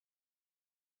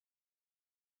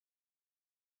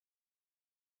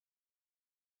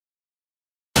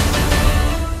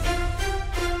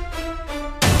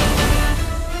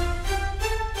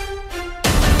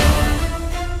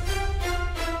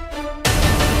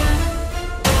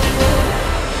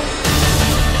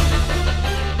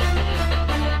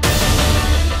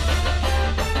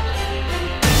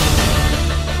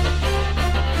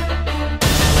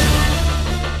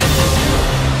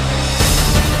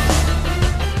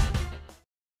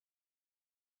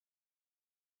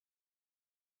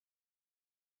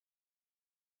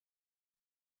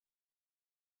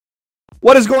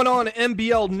What is going on,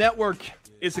 NBL Network?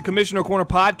 It's the Commissioner Corner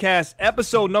Podcast,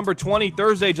 episode number 20,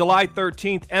 Thursday, July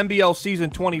 13th, NBL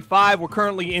season 25. We're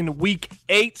currently in week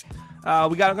 8. We're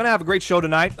going to have a great show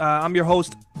tonight. I'm your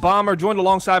host, Bomber, joined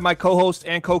alongside my co-host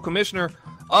and co-commissioner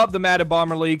of the Madden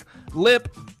Bomber League,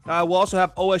 Lip. We'll also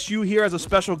have OSU here as a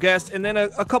special guest, and then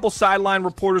a couple sideline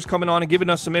reporters coming on and giving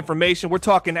us some information. We're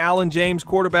talking Alan James,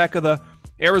 quarterback of the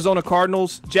Arizona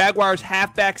Cardinals, Jaguars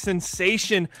halfback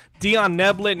sensation Dion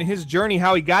Neblett and his journey,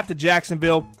 how he got to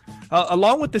Jacksonville,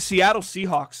 along with the Seattle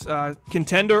Seahawks,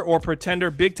 contender or pretender.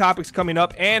 Big topics coming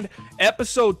up, and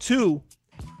episode 2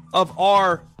 of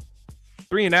our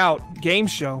 3 and Out game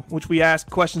show, which we ask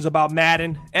questions about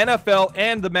Madden, NFL,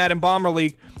 and the Madden Bomber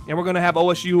League. And we're going to have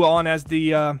OSU on as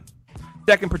the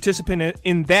second participant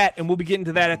in that, and we'll be getting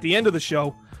to that at the end of the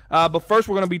show. But first,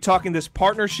 we're going to be talking this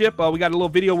partnership. We got a little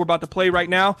video we're about to play right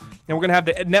now, and we're going to have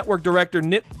the network director,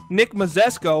 Nick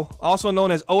Mazesco, also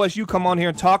known as OSU, come on here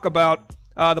and talk about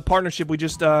the partnership we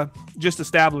just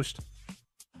established.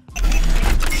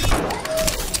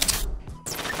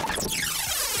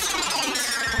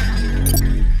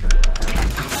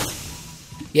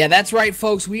 Yeah, that's right,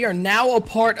 folks. We are now a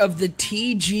part of the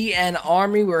TGN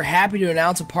Army. We're happy to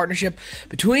announce a partnership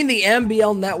between the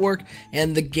NBL Network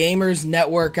and the Gamers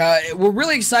Network. We're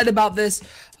really excited about this.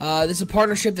 This is a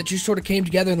partnership that just sort of came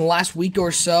together in the last week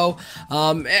or so.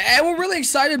 And we're really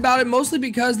excited about it, mostly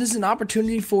because this is an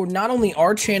opportunity for not only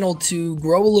our channel to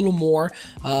grow a little more.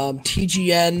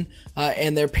 TGN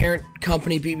and their parent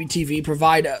company, BBTV,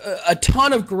 provide a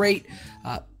ton of great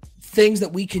things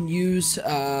that we can use,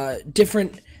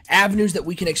 different avenues that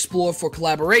we can explore for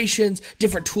collaborations,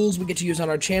 different tools we get to use on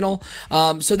our channel.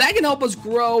 So that can help us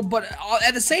grow, but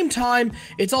at the same time,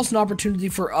 it's also an opportunity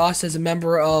for us as a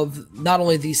member of not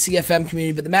only the CFM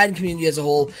community, but the Madden community as a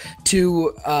whole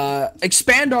to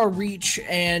expand our reach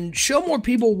and show more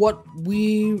people what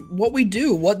we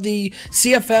do, what the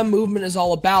CFM movement is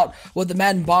all about, what the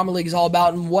Madden Bomber League is all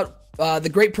about, and what the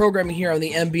great programming here on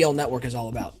the NBL Network is all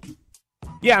about.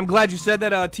 Yeah, I'm glad you said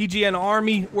that. TGN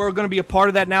Army, we're going to be a part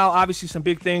of that now. Obviously, some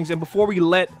big things. And before we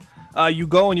let you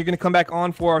go, and you're going to come back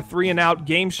on for our 3 and Out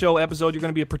game show episode, you're going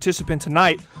to be a participant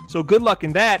tonight. So good luck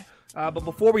in that. But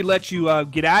before we let you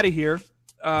get out of here,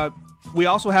 we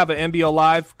also have an NBL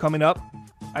Live coming up,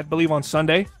 I believe, on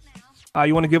Sunday.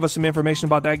 You want to give us some information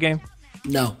about that game?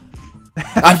 No. Is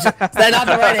that not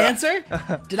the right answer?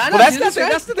 Did I not do this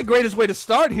right? That's not the greatest way to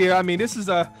start here. I mean, this is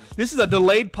a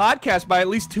delayed podcast by at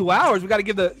least 2 hours. We got to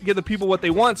give the people what they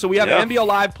want. So we have an NBL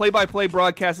Live play-by-play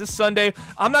broadcast this Sunday.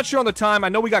 I'm not sure on the time. I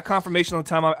know we got confirmation on the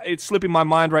time. It's slipping my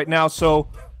mind right now. So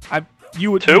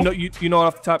you know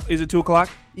off the top. Is it 2 o'clock?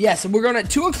 Yes, we're going at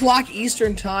 2 o'clock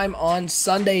Eastern time on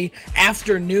Sunday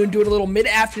afternoon, doing a little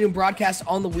mid-afternoon broadcast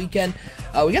on the weekend.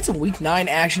 We got some Week 9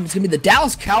 action. It's going to be the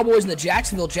Dallas Cowboys and the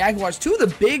Jacksonville Jaguars, two of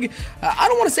the big, I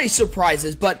don't want to say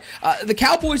surprises, but the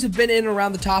Cowboys have been in and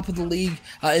around the top of the league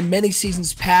in many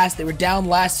seasons past. They were down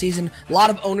last season, a lot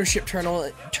of ownership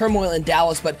turmoil in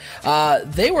Dallas, but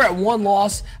they were at 1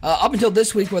 loss up until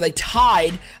this week where they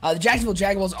tied. The Jacksonville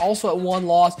Jaguars also at 1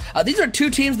 loss. These are 2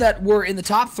 teams that were in the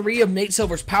top 3 of Nate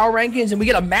Silver's power rankings, and we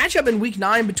get a matchup in Week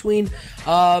 9 between 2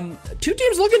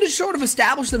 teams looking to sort of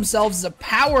establish themselves as a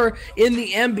power in the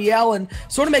NBL and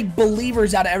sort of make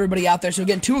believers out of everybody out there. So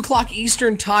again, 2 o'clock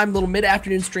Eastern time, little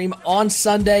mid-afternoon stream on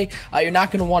Sunday. You're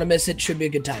not going to want to miss it. Should be a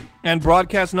good time. And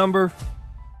broadcast number?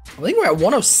 I think we're at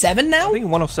 107 now. I think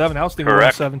 107. I was thinking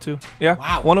Correct. 107 too. Yeah.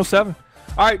 Wow. 107.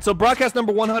 All right, so broadcast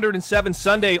number 107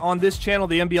 Sunday on this channel,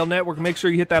 the NBL Network. Make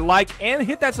sure you hit that like and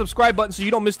hit that subscribe button so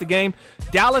you don't miss the game.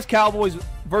 Dallas Cowboys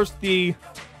versus the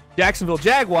Jacksonville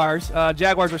Jaguars.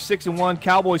 Jaguars are 6-1.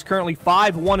 Cowboys currently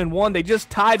 5-1-1. They just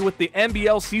tied with the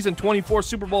NBL Season 24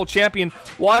 Super Bowl champion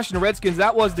Washington Redskins.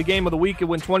 That was the game of the week. It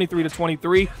went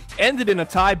 23-23. Ended in a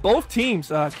tie. Both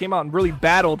teams came out and really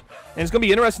battled. And it's going to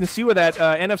be interesting to see where that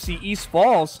NFC East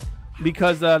falls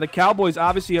because the Cowboys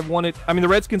obviously have won it. I mean, the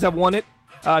Redskins have won it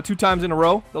 2 times in a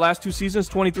row, the last 2 seasons,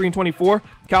 23 and 24.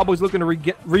 Cowboys looking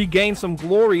to regain some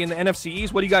glory in the NFC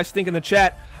East. What do you guys think in the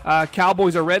chat?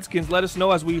 Cowboys or Redskins? Let us know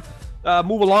as we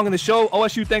move along in the show.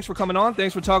 OSU, thanks for coming on.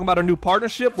 Thanks for talking about our new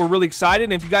partnership. We're really excited.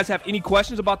 And if you guys have any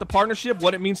questions about the partnership,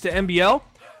 what it means to NBL,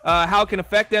 how it can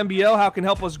affect NBL, how it can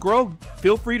help us grow,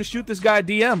 feel free to shoot this guy a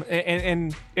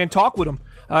DM and talk with him.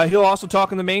 He'll also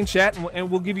talk in the main chat, and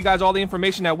we'll give you guys all the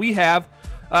information that we have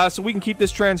so we can keep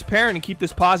this transparent and keep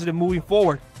this positive moving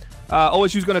forward.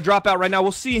 OSU's going to drop out right now.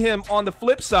 We'll see him on the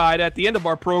flip side at the end of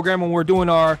our program when we're doing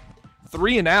our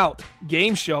 3 and Out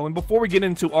game show. And before we get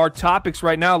into our topics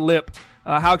right now, Lip,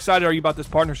 how excited are you about this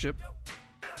partnership?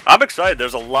 I'm excited.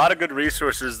 There's a lot of good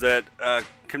resources that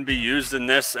can be used in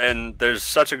this, and there's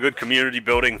such a good community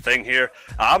building thing here.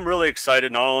 I'm really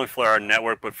excited not only for our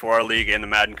network, but for our league and the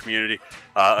Madden community.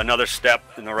 Another step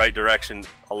in the right direction.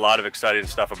 A lot of exciting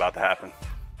stuff about to happen.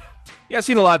 Yeah, I've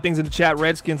seen a lot of things in the chat.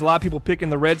 Redskins, a lot of people picking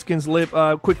the Redskins lip.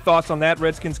 Quick thoughts on that.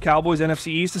 Redskins, Cowboys, NFC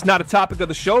East. It's not a topic of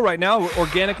the show right now. It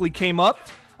organically came up.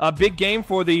 A big game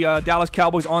for the Dallas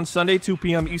Cowboys on Sunday, 2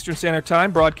 p.m. Eastern Standard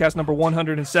Time, broadcast number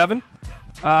 107.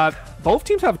 Both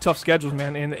teams have tough schedules,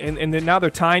 man, and now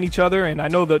they're tying each other, and I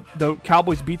know that the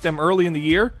Cowboys beat them early in the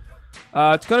year.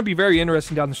 It's going to be very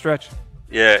interesting down the stretch.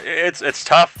 Yeah, it's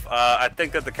tough. I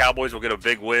think that the Cowboys will get a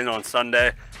big win on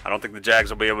Sunday. I don't think the Jags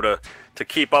will be able to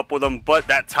keep up with them. But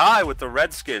that tie with the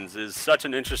Redskins is such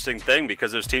an interesting thing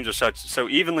because those teams are so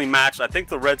evenly matched. I think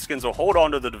the Redskins will hold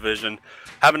on to the division,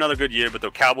 have another good year, but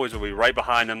the Cowboys will be right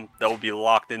behind them. They'll be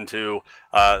locked into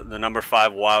the number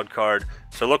 5 wild card.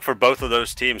 So look for both of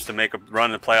those teams to make a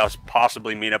run in the playoffs,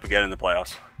 possibly meet up again in the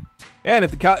playoffs. And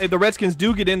if the Redskins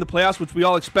do get in the playoffs, which we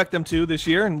all expect them to this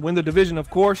year, and win the division, of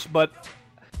course, but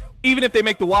even if they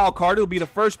make the wild card, it'll be the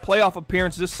first playoff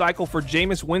appearance this cycle for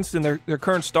Jameis Winston, their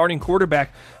current starting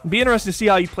quarterback. It'll be interesting to see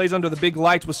how he plays under the big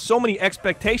lights with so many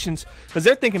expectations because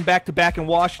they're thinking back-to-back in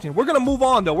Washington. We're going to move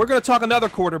on, though. We're going to talk another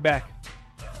quarterback.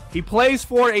 He plays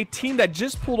for a team that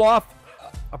just pulled off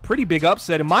a pretty big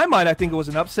upset. In my mind, I think it was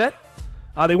an upset.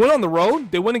 They went on the road.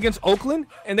 They went against Oakland,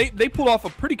 and they pulled off a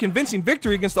pretty convincing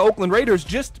victory against the Oakland Raiders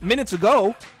just minutes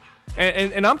ago.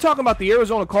 And I'm talking about the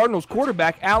Arizona Cardinals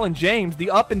quarterback, Allen James, the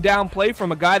up-and-down play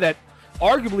from a guy that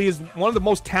arguably is one of the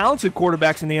most talented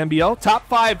quarterbacks in the NBL. Top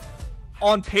 5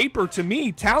 on paper to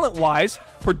me, talent-wise.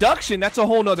 Production, that's a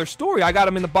whole other story. I got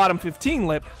him in the bottom 15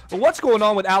 lip. But what's going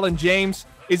on with Allen James?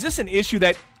 Is this an issue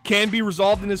that can be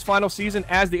resolved in his final season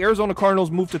as the Arizona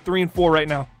Cardinals move to 3-4 right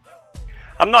now?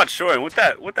 I'm not sure. And with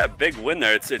that big win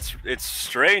there, it's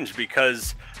strange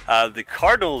because the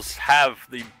Cardinals have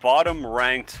the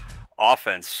bottom-ranked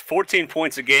offense, 14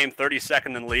 points a game,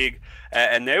 32nd in league,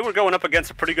 and they were going up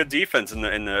against a pretty good defense in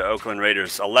the Oakland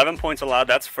Raiders. 11 points allowed,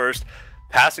 that's first.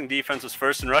 Passing defense was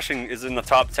first, and rushing is in the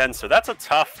top 10. So that's a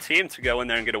tough team to go in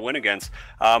there and get a win against.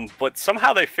 But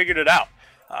somehow they figured it out.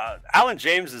 Allen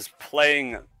James is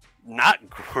playing not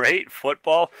great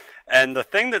football, and the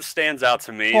thing that stands out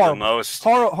to me the most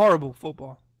horrible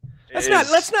football. Let's not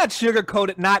sugarcoat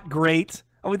it. Not great.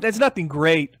 I mean, there's nothing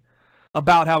great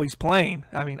about how he's playing.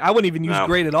 I mean, I wouldn't even use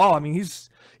great at all. I mean,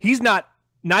 he's not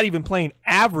even playing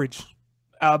average,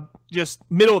 just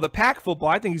middle of the pack football.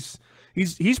 I think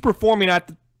he's performing at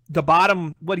the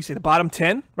bottom. What do you say? The bottom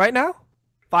 10 right now.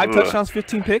 5 touchdowns,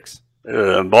 15 picks.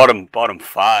 Bottom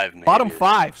 5. Maybe. Bottom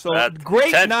 5. So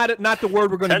great, 10, not the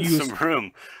word we're going to use. Some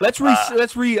room. Let's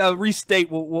restate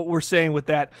what we're saying with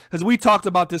that, because we talked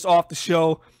about this off the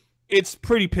show. It's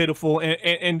pretty pitiful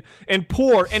and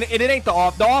poor, and it ain't the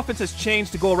offense has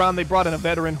changed to go around. They brought in a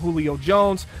veteran, Julio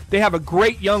Jones. They have a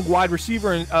great young wide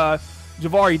receiver in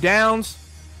Javari Downs.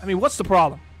 I mean, what's the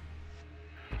problem?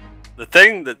 The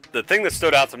thing that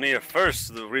stood out to me at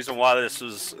first, the reason why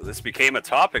this became a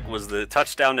topic, was the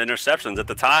touchdown to interceptions. At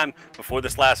the time before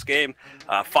this last game,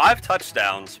 5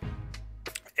 touchdowns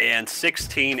and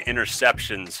 16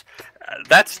 interceptions.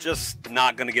 That's just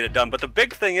not going to get it done. But the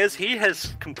big thing is he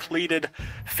has completed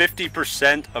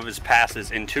 50% of his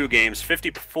passes in 2 games,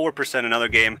 54% another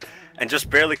game, and just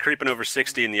barely creeping over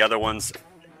 60 in the other ones.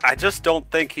 I just don't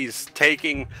think he's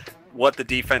taking what the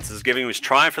defense is giving him. He's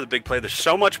trying for the big play. There's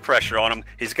so much pressure on him.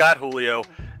 He's got Julio,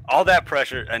 all that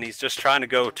pressure, and he's just trying to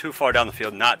go too far down the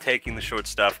field, not taking the short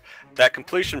stuff. That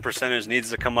completion percentage needs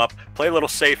to come up, play a little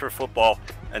safer football,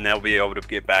 and they'll be able to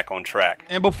get back on track.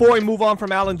 And before we move on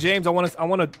from Allen James, I want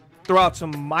to throw out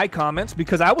some of my comments,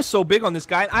 because I was so big on this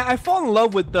guy. I fall in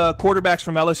love with the quarterbacks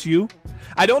from LSU.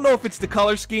 I don't know if it's the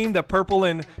color scheme, the purple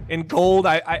and gold.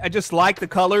 I just like the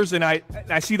colors, and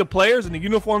I see the players, and the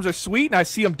uniforms are sweet, and I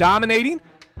see them dominating.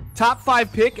 Top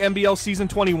 5 pick, NBL season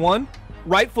 21.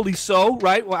 Rightfully so,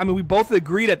 right? Well, I mean, we both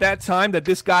agreed at that time that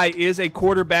this guy is a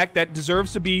quarterback that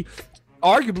deserves to be,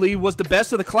 arguably, was the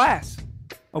best of the class.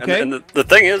 Okay. And the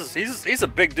thing is, he's a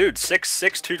big dude,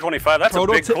 6'6", 225. That's a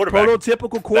big quarterback.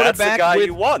 Prototypical quarterback. That's the guy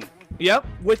you want. Yep.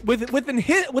 With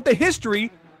the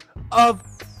history of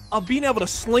being able to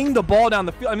sling the ball down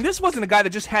the field. I mean, this wasn't a guy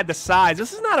that just had the size.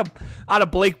 This is not out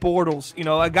of Blake Bortles,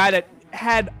 a guy that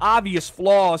had obvious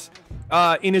flaws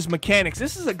in his mechanics.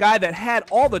 This is a guy that had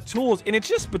all the tools, and it's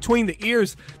just between the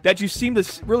ears that you seem to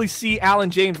really see Allen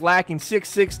James lacking.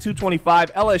 6'6",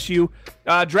 225, LSU.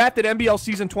 Drafted NBL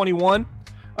season 21.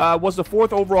 Was the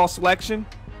 4th overall selection.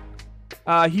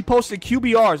 He posted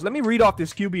QBRs. Let me read off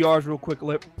this QBRs real quick,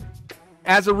 Lip.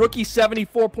 As a rookie,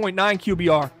 74.9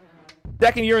 QBR.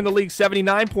 Second year in the league,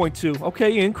 79.2.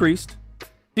 Okay, he increased.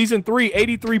 Season 3,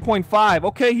 83.5.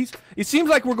 Okay, it seems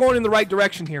like we're going in the right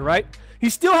direction here, right? He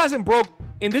still hasn't broke,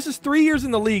 and this is 3 years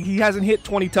in the league. He hasn't hit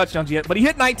 20 touchdowns yet, but he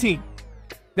hit 19.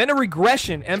 Then a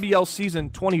regression, NBL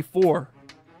season 24.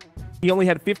 He only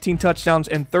had 15 touchdowns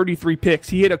and 33 picks.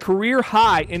 He hit a career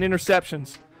high in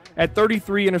interceptions at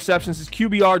 33 interceptions. His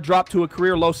QBR dropped to a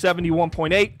career low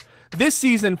 71.8. This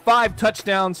season, 5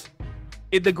 touchdowns.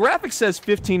 The graphic says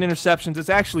 15 interceptions. It's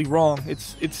actually wrong.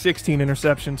 It's 16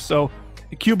 interceptions. So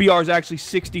the QBR is actually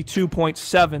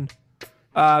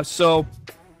 62.7. So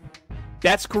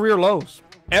that's career lows.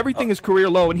 Everything is career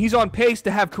low, and he's on pace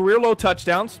to have career low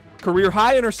touchdowns, career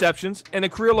high interceptions, and a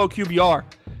career low QBR.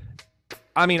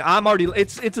 I mean,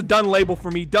 it's a done label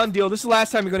for me. Done deal. This is the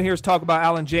last time you're going to hear us talk about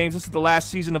Allen James. This is the last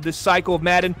season of this cycle of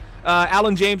Madden.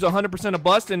 Allen James, 100% a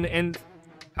bust, and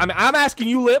I mean, I'm asking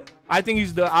you, Lip. I think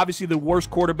he's obviously the worst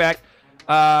quarterback.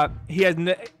 He has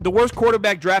the worst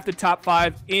quarterback drafted top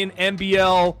 5 in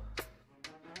NBL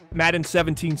Madden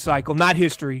 17 cycle, not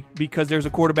history, because there's a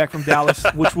quarterback from Dallas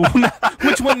which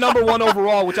went number 1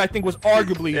 overall, which I think was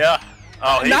arguably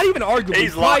not even arguably,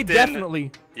 he's quite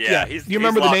definitely. Yeah. Do you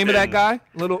remember the name of that guy?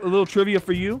 A little trivia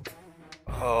for you.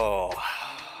 Oh,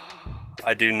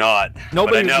 I do not.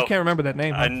 Nobody can't remember that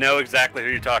name. Huh? I know exactly who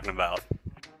you're talking about.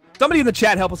 Somebody in the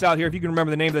chat help us out here if you can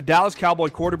remember the name. The Dallas Cowboy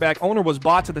quarterback, owner was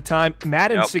Bots at the time,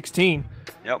 Madden 16.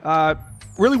 Yep.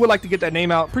 Really would like to get that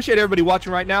name out. Appreciate everybody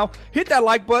watching right now. Hit that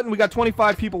like button. We got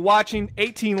 25 people watching,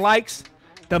 18 likes.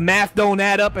 The math don't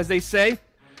add up, as they say.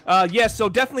 Yes, so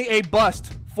definitely a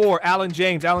bust for Allen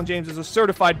James. Allen James is a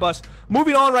certified bust.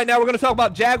 Moving on right now, we're going to talk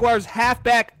about Jaguars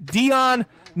halfback Dion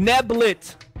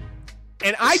Neblett.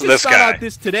 And I just found out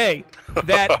this today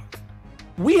that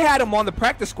we had him on the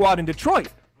practice squad in Detroit.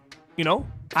 You know,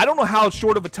 I don't know how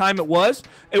short of a time it was.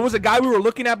 It was a guy we were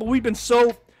looking at, but we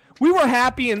were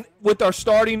happy with our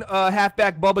starting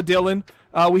halfback Bubba Dillon.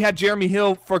 We had Jeremy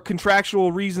Hill for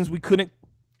contractual reasons. We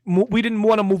didn't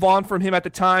want to move on from him at the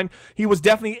time. He was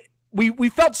definitely we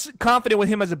felt confident with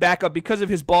him as a backup because of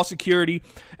his ball security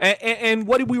and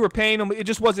what we were paying him. It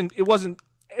just wasn't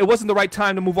the right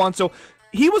time to move on. So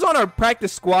he was on our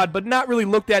practice squad, but not really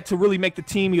looked at to really make the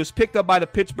team. He was picked up by the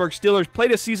Pittsburgh Steelers,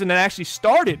 played a season that actually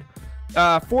started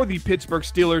for the Pittsburgh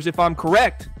Steelers, if I'm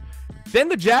correct. Then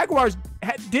the Jaguars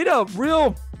did a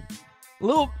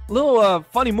little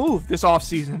funny move this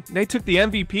offseason. They took the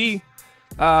MVP,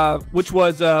 which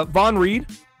was Von Reed,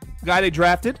 the guy they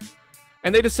drafted,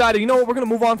 and they decided, you know what, we're going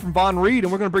to move on from Von Reed,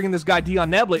 and we're going to bring in this guy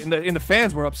Dion Neblett, and the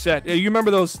fans were upset. You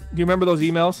remember those? Do you remember those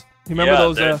emails? You remember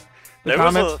those? The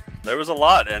comments? There was a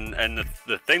lot, and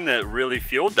the thing that really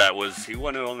fueled that was he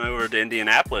went on over to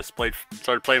Indianapolis,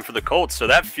 started playing for the Colts, so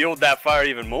that fueled that fire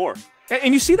even more.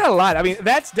 And you see that a lot. I mean,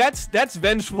 that's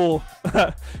vengeful,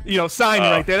 sign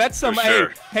right there. That's some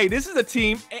sure. Hey, this is a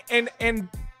team, and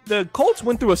the Colts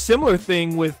went through a similar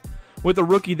thing with a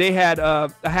rookie. They had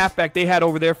a halfback they had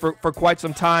over there for quite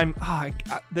some time.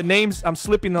 The names, I'm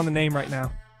slipping on the name right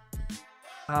now.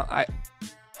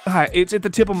 It's at the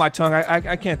tip of my tongue.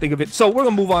 I can't think of it. So we're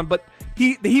gonna move on. But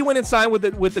he went and signed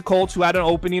with the Colts, who had an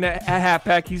opening at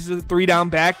halfback. He's a 3-down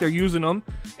back. They're using him.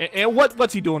 And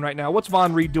what's he doing right now? What's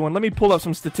Von Reed doing? Let me pull up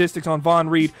some statistics on Von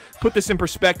Reed. Put this in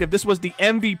perspective. This was the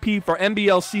MVP for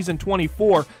NBL season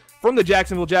 24 from the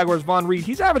Jacksonville Jaguars. Von Reed.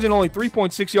 He's averaging only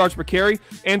 3.6 yards per carry,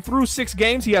 and through 6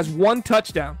 games, he has 1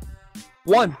 touchdown.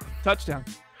 1 touchdown.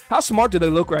 How smart do they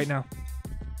look right now?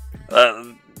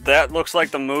 That looks like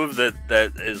the move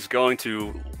that is going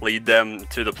to lead them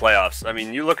to the playoffs. I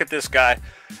mean, you look at this guy,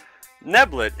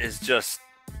 Neblett is just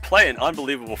playing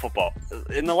unbelievable football.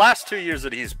 In the last 2 years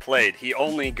that he's played, he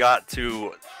only got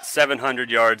to 700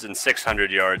 yards and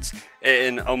 600 yards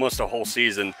in almost a whole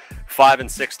season, 5 and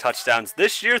 6 touchdowns.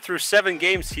 This year, through 7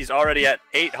 games, he's already at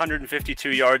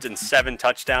 852 yards and 7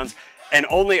 touchdowns, and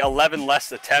only 11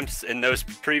 less attempts in those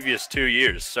previous 2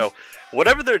 years. So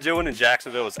whatever they're doing in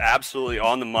Jacksonville is absolutely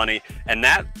on the money, and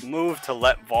that move to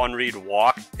let Von Reed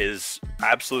walk is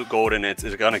absolute gold, and it's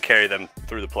going to carry them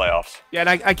through the playoffs. Yeah,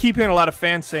 and I keep hearing a lot of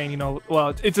fans saying,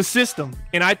 well, it's a system.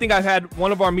 And I think I've had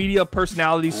one of our media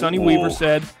personalities, Sonny Weaver,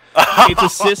 said it's a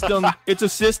system. It's a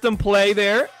system play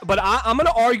there. But I'm going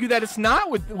to argue that it's not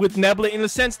with Neblett, in the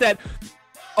sense that,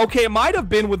 okay, it might have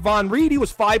been with Von Reed. He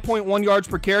was 5.1 yards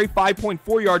per carry,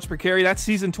 5.4 yards per carry. That's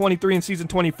season 23 and season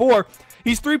 24.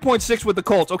 He's 3.6 with the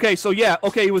Colts. Okay, so yeah,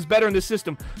 okay, he was better in this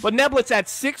system. But Neblett's at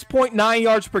 6.9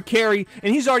 yards per carry,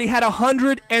 and he's already had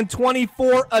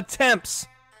 124 attempts.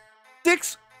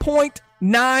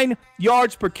 6.9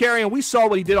 yards per carry, and we saw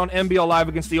what he did on NBL Live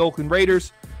against the Oakland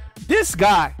Raiders. This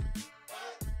guy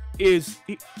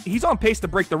he's on pace to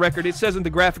break the record. It says in the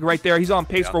graphic right there, he's on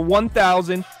pace for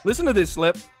 1,000. Listen to this,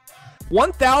 Slip.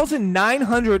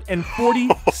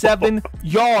 1,947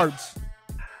 yards.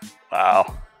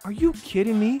 Wow. Are you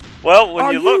kidding me? Well,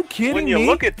 when you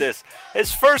look at this,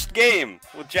 his first game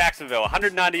with Jacksonville,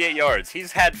 198 yards.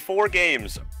 He's had 4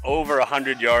 games over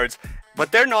 100 yards,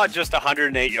 but they're not just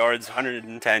 108 yards,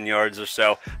 110 yards or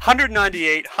so.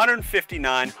 198,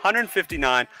 159,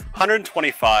 159,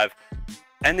 125.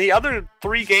 And the other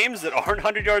 3 games that aren't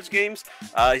 100 yards games,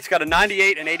 he's got a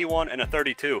 98, an 81, and a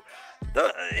 32.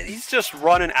 He's just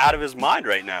running out of his mind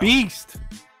right now. Beast.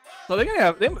 So they're gonna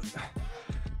have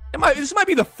this might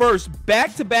be the first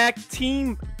back-to-back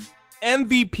team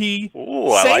MVP,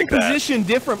 same position,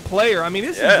 different player. I mean,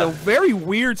 this is a very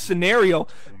weird scenario.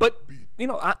 But you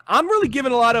know, I'm really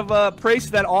giving a lot of praise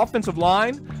to that offensive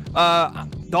line.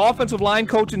 The offensive line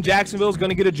coach in Jacksonville is going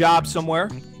to get a job somewhere.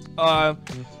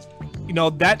 You know,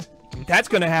 that's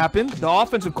going to happen. The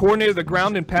offensive coordinator, the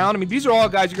ground and pound. I mean, these are all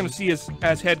guys you're going to see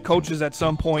as head coaches at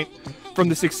some point from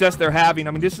the success they're having.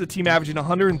 I mean, this is a team averaging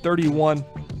 131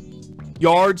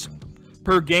 yards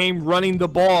per game running the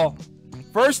ball.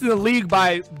 First in the league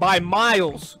by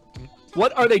miles.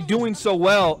 What are they doing so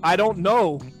well? I don't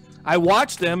know. I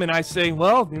watch them and I say,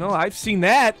 well, you know, I've seen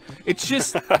that. It's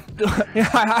just,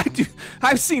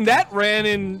 I've seen that ran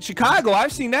in Chicago.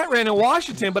 I've seen that ran in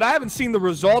Washington, but I haven't seen the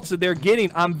results that they're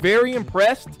getting. I'm very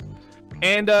impressed.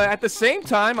 And at the same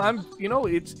time,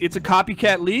 it's a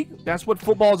copycat league. That's what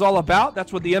football is all about.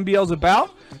 That's what the NBL is about.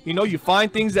 You know, you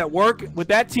find things that work with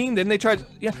that team, then they try to,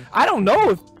 I don't know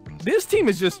if this team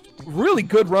is just really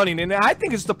good running, and I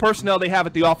think it's the personnel they have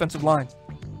at the offensive line.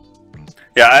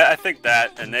 Yeah, I think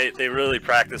that, and they really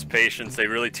practice patience. They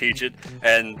really teach it,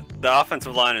 and the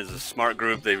offensive line is a smart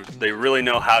group. They really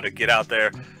know how to get out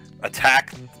there,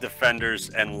 attack defenders,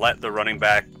 and let the running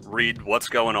back read what's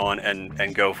going on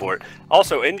and go for it.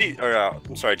 Also,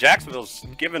 Jacksonville's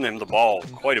given him the ball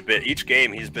quite a bit. Each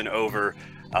game he's been over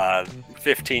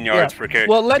 15 yards per carry.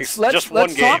 Well, let's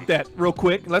talk that real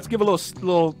quick. Let's give put a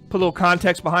little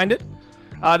context behind it.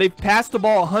 They've passed the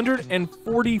ball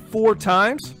 144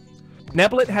 times.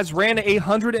 Neblett has ran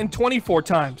 124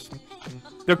 times.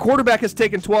 Their quarterback has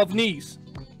taken 12 knees.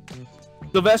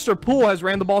 Sylvester Poole has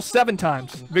ran the ball 7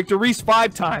 times. Victor Reese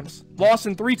 5 times.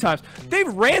 Lawson 3 times.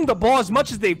 They've ran the ball as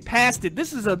much as they've passed it.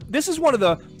 This is one of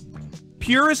the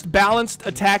purest balanced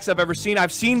attacks I've ever seen.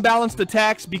 I've seen balanced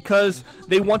attacks because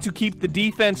they want to keep the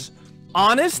defense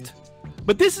honest.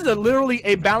 But this is literally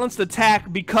a balanced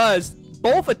attack because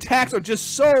both attacks are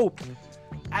just so...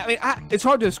 I mean, it's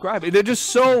hard to describe it. They're just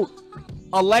so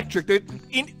electric.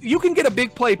 You can get a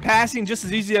big play passing just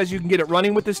as easy as you can get it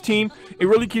running with this team. It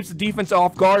really keeps the defense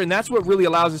off guard, and that's what really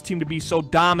allows this team to be so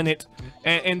dominant.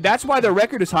 And that's why their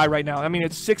record is high right now. I mean,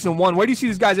 it's 6-1. Where do you see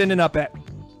these guys ending up at?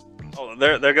 Oh,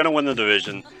 they're going to win the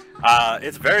division.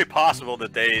 It's very possible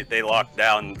that they lock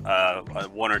down a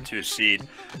 1 or 2 seed,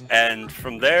 and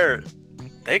from there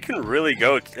they can really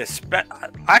go.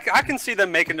 I can see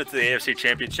them making it to the AFC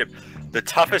Championship. The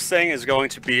toughest thing is going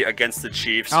to be against the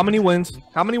Chiefs. How many wins?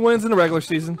 How many wins in the regular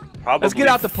season? Probably. Let's get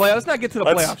out the play. Let's not get to the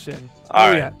playoff shit.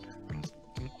 All right.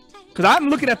 Because I'm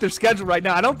looking at their schedule right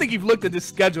now. I don't think you've looked at this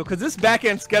schedule because this back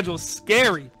end schedule is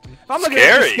scary. If I'm looking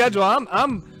at the schedule,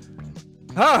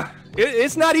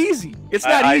 it's not easy. It's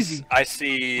not easy. I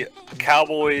see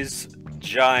Cowboys,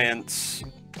 Giants,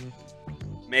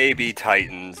 maybe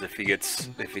Titans if he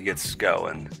gets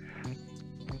going.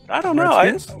 I don't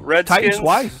know. Redskins Titans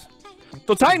twice.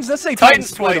 So Titans, let's say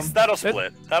Titans twice. That'll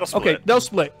split. Okay, they'll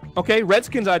split. Okay,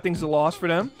 Redskins I think is a loss for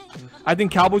them. I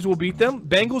think Cowboys will beat them.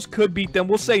 Bengals could beat them.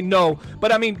 We'll say no.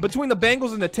 But I mean, between the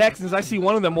Bengals and the Texans, I see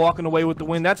one of them walking away with the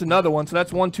win. That's another one. So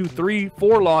that's 1, 2, 3,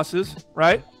 4 losses,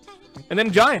 right? And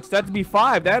then Giants, that'd be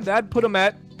 5. That'd put them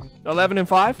at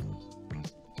 11-5.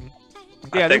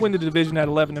 Yeah, they win the division at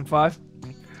 11-5.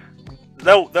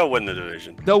 They'll win the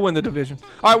division. They'll win the division.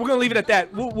 All right, we're gonna leave it at that.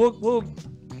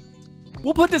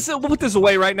 We'll put this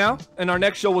away right now. In our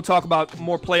next show, we'll talk about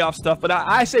more playoff stuff. But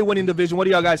I say winning division. What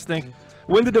do y'all guys think?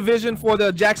 Win the division for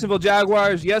the Jacksonville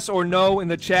Jaguars? Yes or no in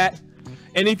the chat.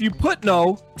 And if you put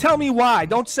no, tell me why.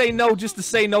 Don't say no just to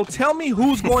say no. Tell me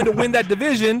who's going to win that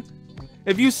division.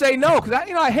 If you say no, because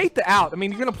I hate the out. I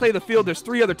mean, you're going to play the field. There's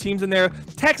 3 other teams in there.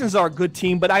 Texans are a good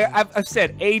team, but I've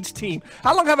said aged team.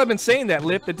 How long have I been saying that,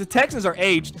 Lip? That the Texans are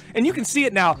aged, and you can see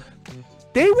it now.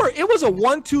 It was a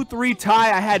 1-2-3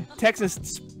 tie. I had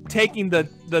Texans taking the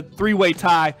 3-way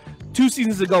tie 2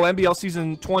 seasons ago, NBL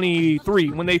season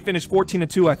 23, when they finished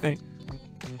 14-2, I think.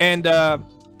 And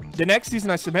the next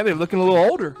season, I said, man, they're looking a little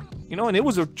older, and it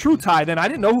was a true tie. Then I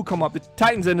didn't know who come up. The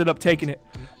Titans ended up taking it.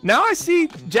 Now I see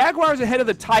Jaguars ahead of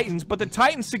the Titans, but the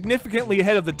Titans significantly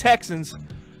ahead of the Texans.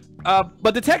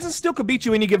 But the Texans still could beat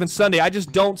you any given Sunday. I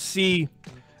just don't see.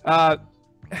 I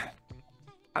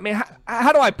mean,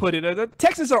 how do I put it? The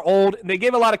Texans are old, and they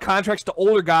gave a lot of contracts to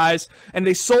older guys, and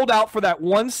they sold out for that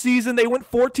one season. They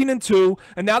went 14-2,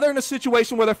 and now they're in a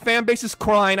situation where their fan base is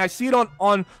crying. I see it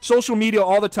on social media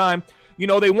all the time. You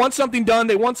know, they want something done,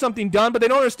 but they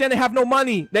don't understand they have no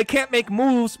money. They can't make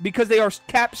moves because they are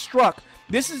cap struck.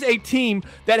 This is a team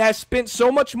that has spent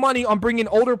so much money on bringing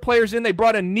older players in. They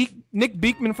brought in Nick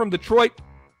Beekman from Detroit.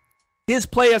 His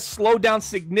play has slowed down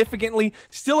significantly.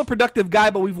 Still a productive guy,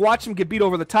 but we've watched him get beat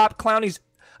over the top. Clowney's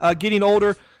getting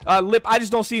older. Lip, I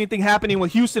just don't see anything happening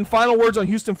with Houston. Final words on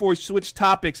Houston before we switch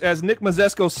topics. As Nick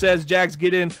Mazesco says, Jags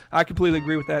get in. I completely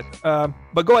agree with that.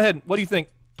 But go ahead. What do you think?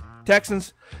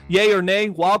 Texans, yay or nay?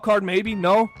 Wild card, maybe?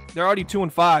 No? They're already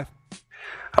 2-5.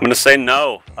 I'm going to say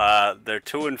no. They're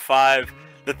 2-5.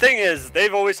 The thing is,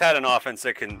 they've always had an offense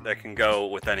that can go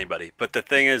with anybody. But the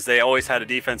thing is, they always had a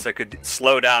defense that could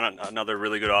slow down another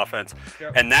really good offense,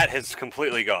 and that has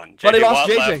completely gone. But they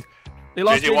lost JJ. They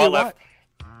lost JJ Watt.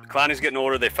 Clowney's getting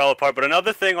older. They fell apart. But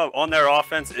another thing on their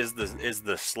offense is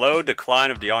the slow decline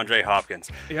of DeAndre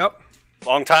Hopkins. Yep.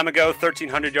 Long time ago,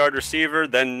 1,300-yard receiver,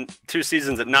 then 2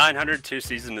 seasons at 900, 2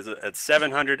 seasons at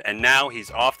 700, and now he's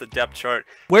off the depth chart.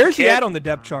 Where's he at on the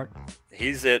depth chart?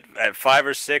 He's at 5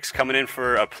 or 6, coming in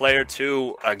for a play or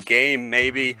two a game,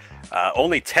 maybe.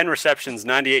 Only 10 receptions,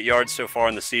 98 yards so far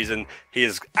in the season. He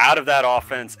is out of that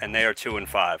offense, and they are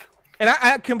 2-5. And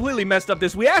I completely messed up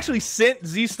this. We actually sent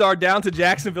Z-Star down to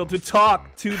Jacksonville to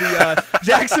talk to the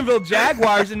Jacksonville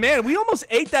Jaguars. And, man, we almost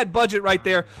ate that budget right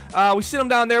there. We sent him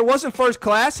down there. It wasn't first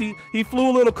class. He flew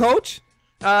a little coach,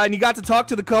 and he got to talk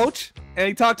to the coach. And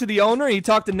he talked to the owner, and he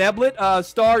talked to Neblett.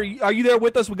 Star, are you there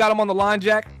with us? We got him on the line,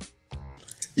 Jack.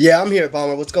 Yeah, I'm here,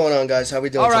 Bomber. What's going on, guys? How we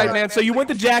doing? All right, man. So you went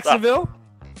to Jacksonville.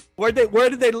 Where did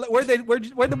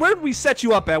we set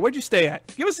you up at? Where'd you stay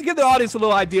at? Give the audience a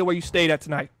little idea where you stayed at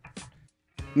tonight.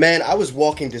 Man, I was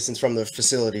walking distance from the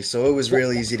facility, so it was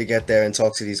really easy to get there and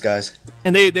talk to these guys.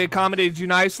 And they accommodated you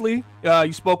nicely.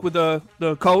 You spoke with the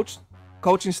coach,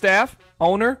 coaching staff,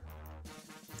 owner.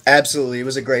 Absolutely, it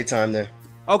was a great time there.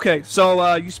 Okay,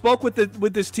 so you spoke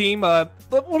with this team. Well,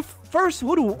 first,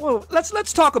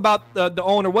 let's talk about the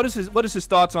owner. What is his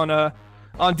thoughts on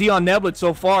Dion Neblett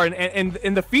so far,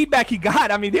 and the feedback he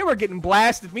got? I mean, they were getting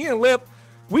blasted. Me and Lip,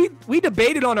 we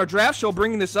debated on our draft show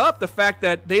bringing this up, the fact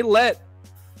that they let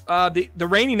the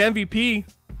reigning MVP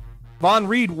Von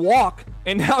Reed walk,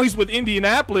 and now he's with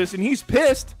Indianapolis, and he's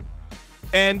pissed.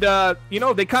 And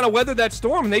they kind of weathered that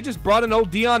storm, and they just brought in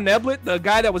old Dion Neblett, the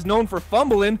guy that was known for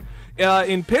fumbling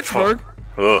in Pittsburgh,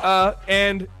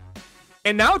 and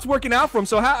now it's working out for him.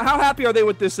 So how happy are they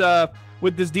with this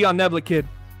Dion Neblett kid?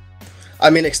 I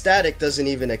mean, ecstatic doesn't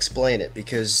even explain it,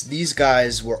 because these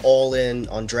guys were all in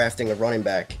on drafting a running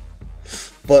back,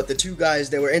 but the 2 guys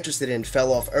they were interested in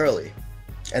fell off early,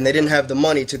 and they didn't have the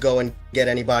money to go and get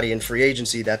anybody in free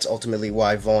agency. That's ultimately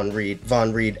why Von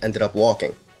Reed ended up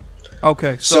walking.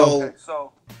 Okay, so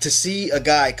to see a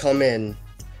guy come in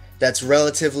that's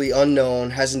relatively unknown,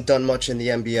 hasn't done much in the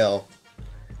NBL,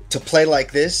 to play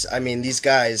like this, I mean, these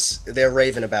guys, they're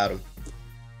raving about him.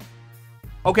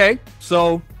 Okay,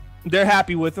 so they're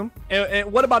happy with him.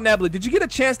 And what about Neblett? Did you get a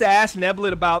chance to ask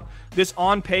Neblett about this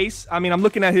on pace? I mean, I'm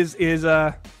looking at his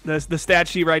the stat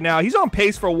sheet right now. He's on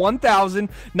pace for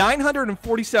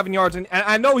 1,947 yards, and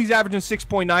I know he's averaging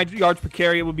 6.9 yards per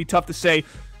carry. It would be tough to say.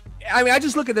 I mean, I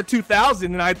just look at the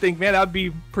 2,000, and I think, man, that would be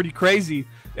pretty crazy.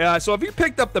 So if you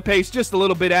picked up the pace just a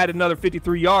little bit, add another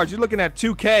 53 yards, you're looking at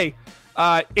 2K.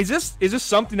 Is this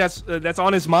something that's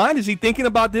on his mind? Is he thinking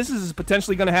about this? Is this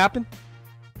potentially going to happen?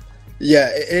 Yeah,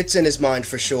 it's in his mind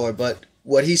for sure, but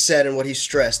what he said and what he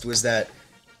stressed was that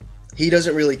he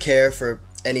doesn't really care for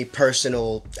any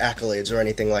personal accolades or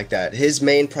anything like that. His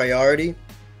main priority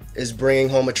is bringing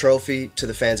home a trophy to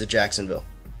the fans of Jacksonville.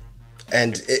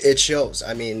 And it shows.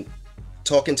 I mean,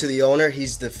 talking to the owner,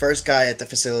 he's the first guy at the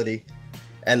facility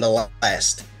and the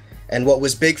last. And what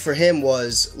was big for him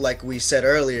was, like we said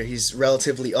earlier, he's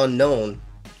relatively unknown.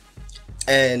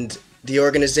 And the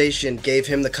organization gave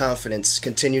him the confidence,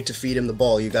 continued to feed him the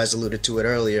ball. You guys alluded to it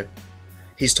earlier.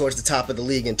 He's towards the top of the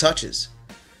league in touches.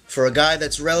 For a guy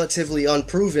that's relatively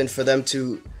unproven, for them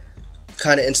to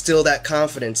kind of instill that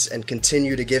confidence and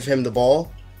continue to give him the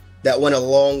ball, that went a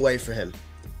long way for him.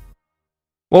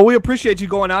 Well, we appreciate you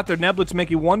going out there. Neblett's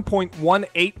making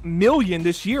 $1.18 million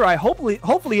this year.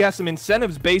 Hopefully he has some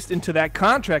incentives based into that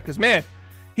contract, because, man,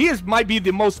 he might be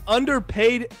the most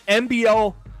underpaid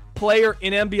NBL player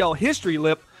in NBL history,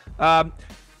 Lip.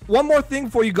 one more thing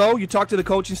before you go. You talked to the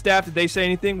coaching staff. Did they say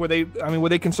anything? Were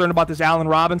they concerned about this Allen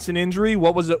Robinson injury?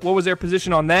 What was their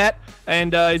position on that?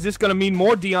 And is this going to mean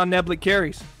more Dion Neblett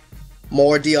carries?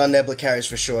 More Dion Neblett carries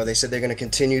for sure. They said they're going to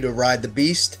continue to ride the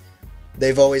beast.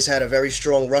 They've always had a very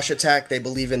strong rush attack. They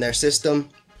believe in their system.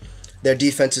 Their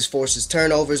defense forces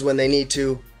turnovers when they need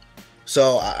to.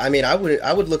 So, I mean, I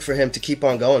would look for him to keep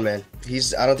on going, man.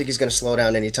 I don't think he's going to slow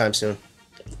down anytime soon.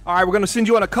 All right, we're going to send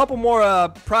you on a couple more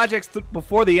projects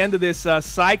before the end of this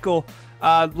cycle.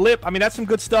 Lip, I mean, that's some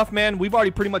good stuff, man. We've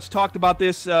already pretty much talked about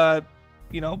this,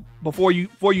 before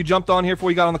you jumped on here,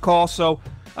 before you got on the call. So,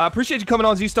 appreciate you coming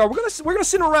on, Z-Star. We're gonna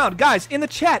send him around, guys, in the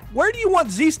chat. Where do you want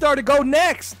Z-Star to go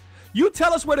next? You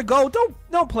tell us where to go.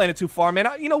 Don't plan it too far, man.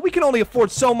 We can only afford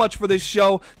so much for this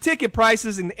show. Ticket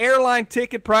prices and airline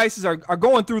ticket prices are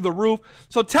going through the roof.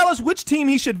 So tell us which team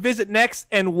he should visit next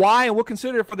and why, and we'll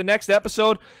consider it for the next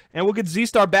episode. And we'll get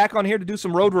Z-Star back on here to do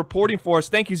some road reporting for us.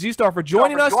 Thank you, Z-Star, for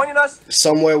joining us.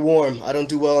 Somewhere warm. I don't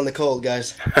do well in the cold,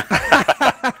 guys.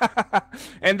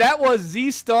 And that was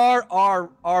Z-Star,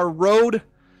 our road.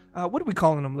 What are we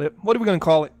calling him, Lip? What are we going to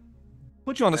call it?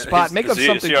 Put you on the spot. Make up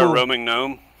something cool. Our roaming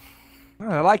gnome.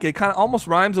 I like it. It kind of almost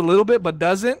rhymes a little bit, but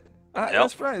doesn't. Yep.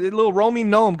 That's right. A little roaming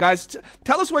gnome, guys.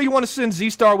 Tell us where you want to send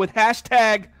Z-Star with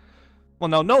hashtag.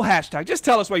 Well, no hashtag. Just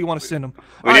tell us where you want to send them.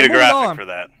 We need a graphic for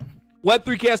that.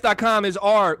 Web3cast.com is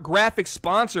our graphic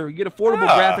sponsor. You get affordable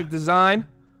graphic design.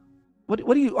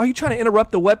 What are you trying to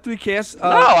interrupt the Web3cast? No,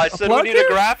 I said we need a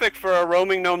graphic for a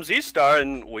roaming gnome Z-Star,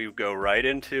 and we go right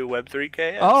into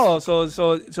Web3KS. Oh,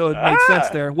 so it makes sense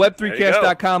there.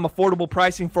 Web3cast.com, affordable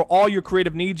pricing for all your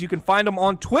creative needs. You can find them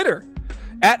on Twitter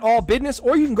 @allbusiness,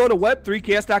 or you can go to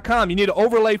web3cast.com. You need an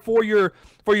overlay for your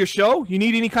show. You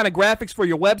need any kind of graphics for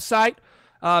your website.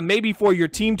 Maybe for your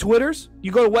team Twitters,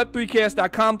 you go to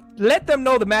web3cast.com, let them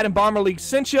know the Madden Bomber League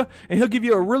sent you, and he'll give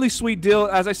you a really sweet deal.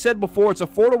 As I said before, it's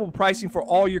affordable pricing for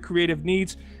all your creative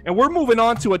needs. And we're moving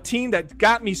on to a team that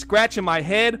got me scratching my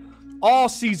head all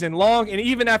season long, and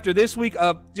even after this week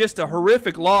of just a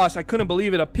horrific loss. I couldn't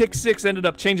believe it. A pick six ended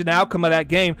up changing the outcome of that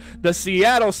game. The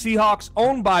Seattle Seahawks,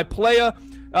 owned by Playa.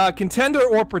 Contender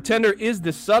or pretender is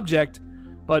the subject.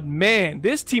 But, man,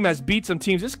 this team has beat some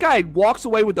teams. This guy walks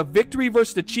away with a victory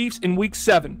versus the Chiefs in Week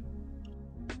 7.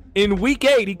 In Week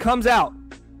 8, he comes out,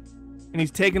 and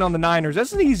he's taking on the Niners.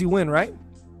 That's an easy win, right?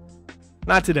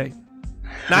 Not today.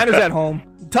 Niners at home.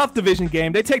 Tough division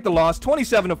game. They take the loss,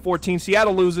 27-14.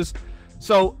 Seattle loses.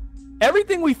 So,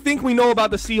 everything we think we know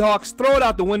about the Seahawks, throw it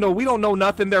out the window. We don't know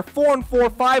nothing. They're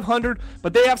 4-4, 500,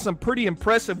 but they have some pretty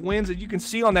impressive wins that you can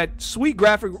see on that sweet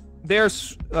graphic there.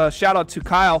 Shout out to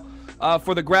Kyle.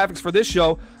 For the graphics for this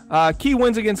show. Key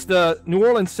wins against the New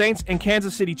Orleans Saints and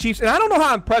Kansas City Chiefs. And I don't know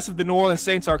how impressive the New Orleans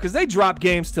Saints are, because they drop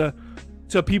games to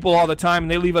people all the time, and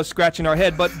they leave us scratching our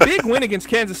head. But big win against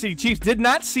Kansas City Chiefs. Did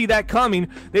not see that coming.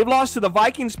 They've lost to the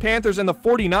Vikings, Panthers, and the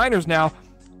 49ers now.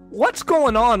 What's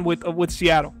going on with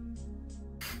Seattle?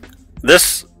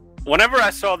 Whenever I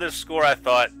saw this score, I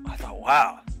thought,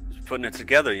 wow, he's putting it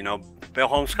together. Bill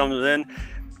Holmes comes in,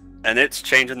 and it's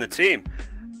changing the team.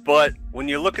 But when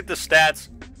you look at the stats,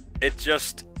 it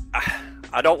just,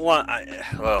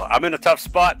 I'm in a tough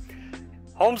spot.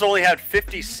 Holmes only had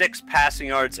 56 passing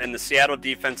yards, and the Seattle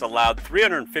defense allowed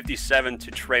 357 to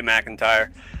Trey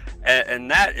McIntyre. And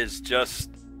that is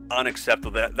just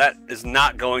unacceptable. That is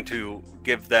not going to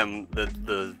give them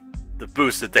the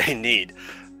boost that they need.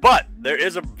 But there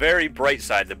is a very bright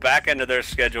side. The back end of their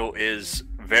schedule is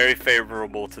very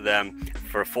favorable to them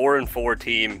for a 4-4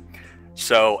 team.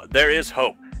 So there is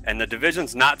hope. And the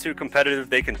division's not too competitive.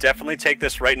 They can definitely take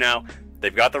this right now.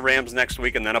 They've got the Rams next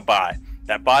week and then a bye.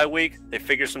 That bye week, they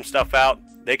figure some stuff out.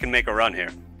 They can make a run here.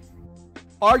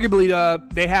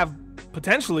 Arguably, they have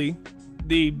potentially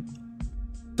the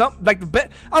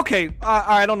bet. Okay,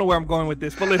 I don't know where I'm going with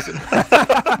this, but listen.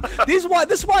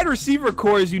 This wide receiver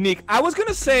core is unique. I was going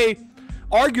to say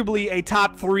arguably a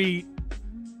top 3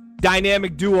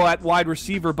 dynamic duo at wide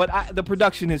receiver, but the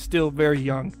production is still very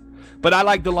young. But I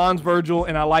like DeLon's Virgil,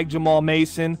 and I like Jamal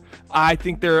Mason. I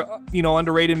think they're,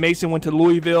 underrated. Mason went to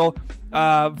Louisville.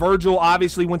 Virgil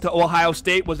obviously went to Ohio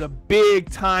State, was a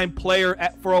big-time player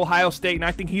for Ohio State, and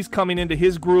I think he's coming into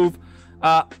his groove.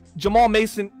 Jamal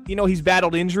Mason, he's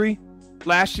battled injury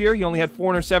last year. He only had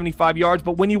 475 yards,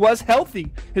 but when he was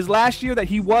healthy, his last year that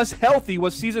he was healthy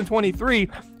was season 23,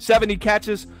 70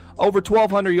 catches, over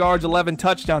 1,200 yards, 11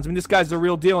 touchdowns. I mean, this guy's the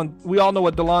real deal, and we all know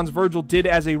what DeLon's Virgil did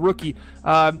as a rookie.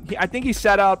 I think he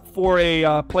sat out for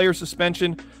a player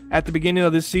suspension at the beginning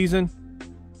of this season.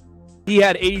 He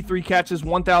had 83 catches,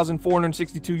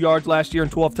 1,462 yards last year,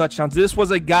 and 12 touchdowns. This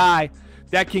was a guy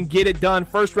that can get it done.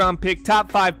 First round pick,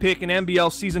 top 5 pick in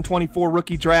NBL season 24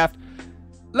 rookie draft.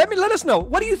 Let us know.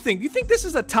 What do you think? Do you think this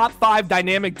is a top 5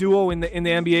 dynamic duo in the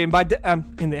NBA and by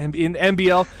in the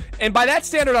NBL? And by that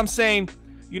standard, I'm saying,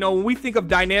 you know, when we think of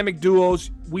dynamic duos,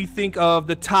 we think of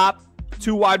the top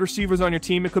 2 wide receivers on your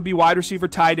team. It could be wide receiver,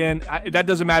 tight end. That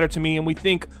doesn't matter to me. And we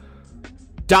think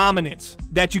dominance,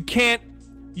 that you can't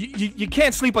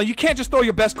sleep on. You can't just throw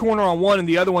your best corner on one and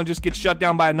the other one just gets shut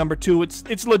down by a number 2.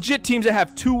 It's legit teams that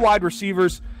have 2 wide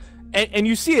receivers, and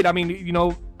you see it. I mean, you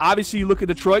know, obviously you look at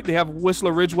Detroit, they have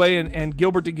Whistler Ridgeway and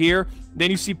Gilbert DeGear. Then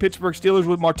you see Pittsburgh Steelers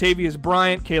with Martavius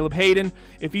Bryant, Caleb Hayden,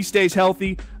 if he stays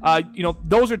healthy. You know,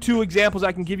 those are 2 examples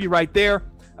I can give you right there.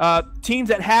 Teams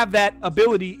that have that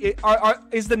ability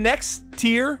is the next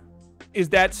tier, is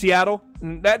that Seattle?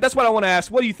 That's what I want to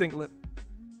ask. What do you think, Lip?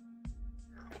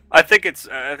 I think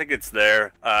it's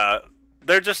there.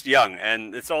 They're just young,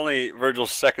 and it's only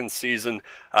Virgil's 2nd season.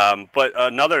 But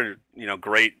another, you know,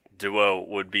 great duo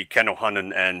would be Kendall Hunt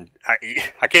and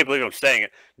I can't believe I'm saying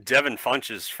it, Devin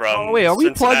Funches from Oh, wait, are we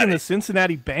Cincinnati. plugging the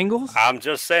Cincinnati Bengals? I'm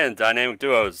just saying, dynamic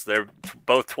duos. They're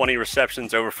both 20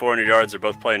 receptions, over 400 yards. They're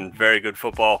both playing very good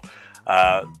football.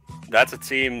 That's a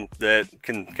team that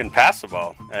can pass the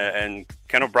ball, and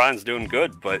Kendall Bryant's doing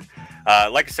good. But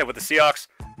like I said, with the Seahawks,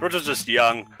 Virgil's just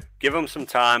young. Give him some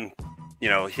time. You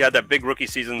know, he had that big rookie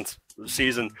season.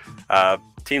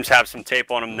 Teams have some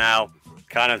tape on him now,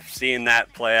 kind of seeing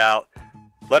that play out.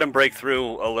 Let him break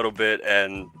through a little bit,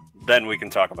 and then we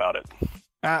can talk about it.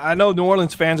 I know New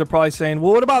Orleans fans are probably saying,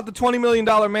 well, what about the $20 million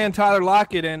man Tyler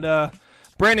Lockett and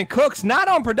Brandon Cooks? Not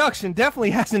on production.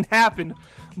 Definitely hasn't happened.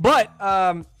 But,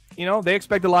 you know, they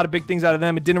expect a lot of big things out of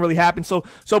them. It didn't really happen. So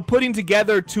putting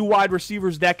together 2 wide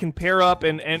receivers that can pair up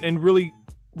and really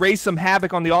raise some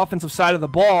havoc on the offensive side of the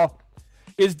ball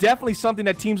is definitely something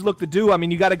that teams look to do. I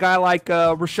mean, you got a guy like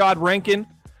Rashad Rankin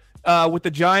with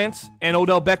the Giants and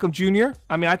Odell Beckham Jr.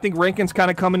 I mean, I think Rankin's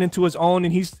kind of coming into his own,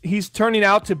 and he's turning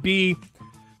out to be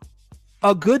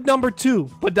a good number 2.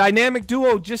 But dynamic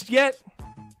duo just yet?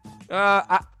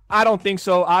 I don't think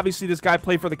so. Obviously, this guy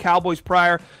played for the Cowboys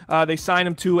prior. They signed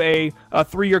him to a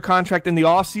 3-year contract in the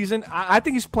offseason. I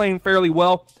think he's playing fairly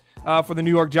well for the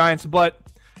New York Giants. But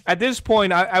at this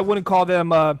point, I wouldn't call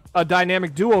them a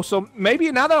dynamic duo. So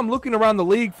maybe now that I'm looking around the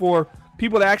league for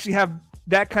people that actually have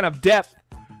that kind of depth,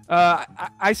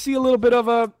 I see a little bit of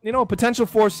a potential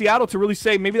for Seattle to really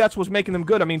say maybe that's what's making them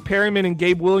good. I mean, Perryman and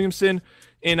Gabe Williamson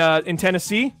in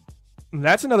Tennessee,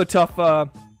 that's another tough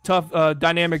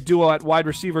dynamic duo at wide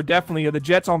receiver. Definitely, the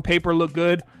Jets on paper look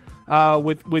good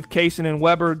with Kaysen and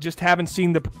Weber. Just haven't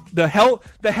seen the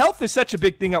health. The health is such a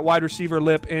big thing at wide receiver,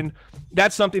 Lip, and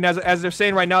that's something as they're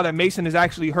saying right now that Mason is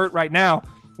actually hurt right now,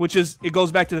 which is, it goes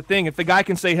back to the thing. If the guy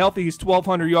can stay healthy, he's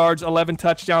 1,200 yards, 11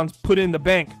 touchdowns, put in the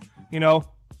bank, you know.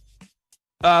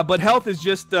 But health is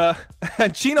just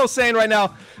Chino's saying right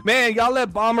now, man, y'all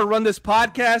let Bomber run this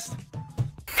podcast.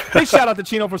 Big shout out to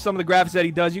Chino for some of the graphics that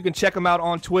he does. You can check him out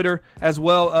on Twitter as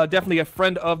well. Definitely a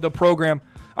friend of the program.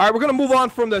 All right, we're going to move on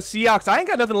from the Seahawks. I ain't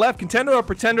got nothing left. Contender or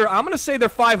pretender? I'm going to say they're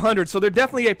 500, so they're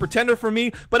definitely a pretender for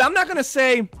me. But I'm not going to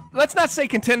say, let's not say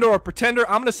contender or pretender.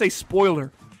 I'm going to say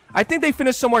spoiler. I think they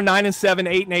finished somewhere 9-7,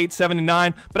 8-8,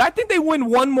 7-9. But I think they win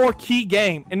one more key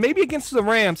game, and maybe against the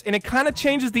Rams, and it kind of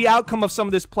changes the outcome of some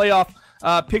of this playoff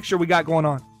picture we got going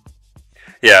on.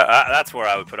 Yeah, that's where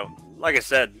I would put them. Like I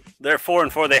said, they're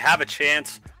 4-4. They have a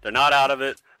chance. They're not out of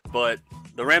it, but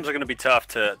the Rams are going to be tough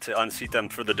to unseat them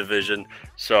for the division.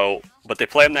 So, but they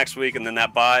play them next week, and then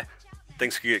that bye,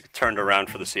 things could get turned around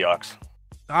for the Seahawks.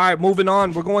 All right, moving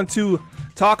on. We're going to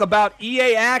talk about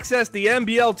EA Access, the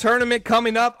NBL tournament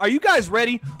coming up. Are you guys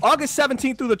ready? August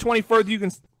 17th through the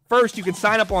 21st, you can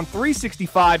sign up on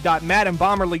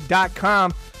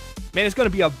 365.maddenbomberleague.com. Man, it's going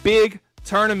to be a big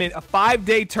tournament, a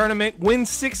 5-day tournament. Win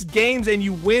 6 games, and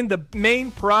you win the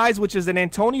main prize, which is an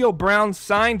Antonio Brown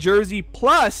signed jersey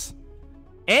plus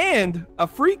and a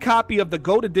free copy of the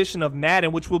GOAT edition of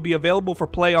Madden, which will be available for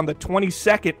play on the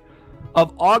 22nd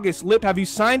of August. Lip, have you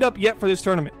signed up yet for this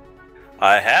tournament?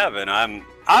 I have, and I'm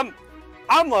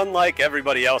unlike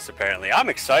everybody else apparently. I'm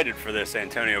excited for this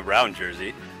Antonio Brown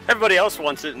jersey. Everybody else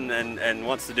wants it and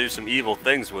wants to do some evil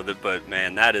things with it, but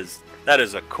man, that is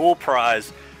a cool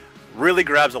prize. Really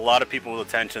grabs a lot of people's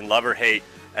attention, love or hate,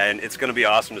 and it's going to be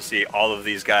awesome to see all of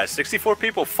these guys. 64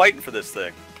 people fighting for this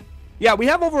thing. Yeah, we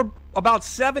have over about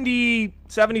 72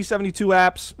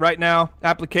 apps right now,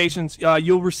 applications.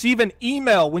 You'll receive an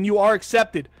email when you are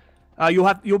accepted.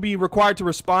 You'll be required to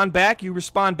respond back. You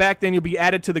respond back, then you'll be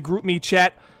added to the GroupMe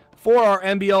chat for our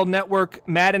NBL Network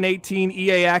Madden 18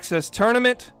 EA Access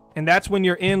tournament. And that's when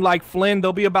you're in like Flynn.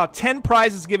 There'll be about 10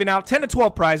 prizes given out, 10 to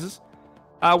 12 prizes.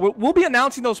 We'll be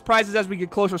announcing those prizes as we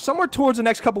get closer. Somewhere towards the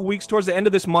next couple weeks, towards the end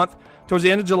of this month, towards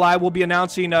the end of July, we'll be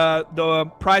announcing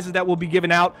the prizes that will be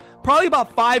given out. Probably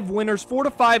about 5 winners, 4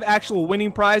 to 5 actual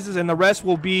winning prizes, and the rest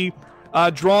will be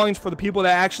drawings for the people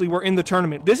that actually were in the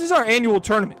tournament. This is our annual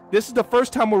tournament. This is the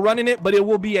first time we're running it, but it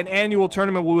will be an annual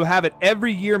tournament. We will have it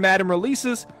every year Madden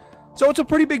releases. So it's a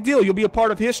pretty big deal. You'll be a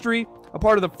part of history, a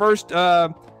part of the first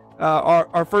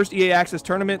our first EA Access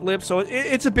tournament, Lip. So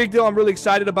it's a big deal. I'm really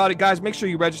excited about it, guys. Make sure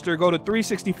you register. Go to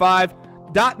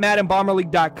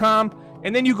 365.maddenbomberleague.com,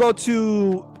 and then you go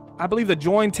to, I believe, the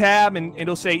Join tab, and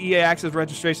it'll say EA Access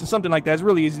registration, something like that. It's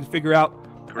really easy to figure out.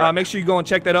 Make sure you go and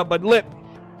check that up. But Lip,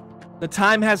 the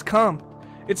time has come.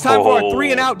 It's time for our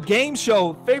 3 and Out game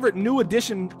show, favorite new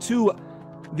addition to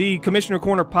the Commissioner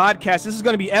Corner podcast. This is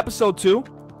going to be episode 2.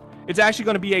 It's actually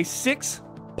going to be a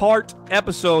 6-part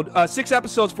episode, 6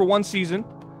 episodes for 1 season.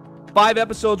 5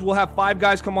 episodes, we'll have 5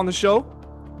 guys come on the show.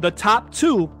 The top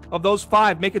 2 of those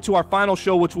 5 make it to our final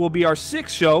show, which will be our 6th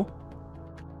show.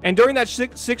 And during that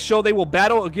 6th show, they will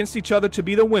battle against each other to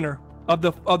be the winner of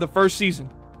the first season.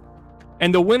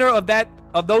 And the winner of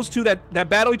those 2 that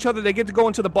battle each other, they get to go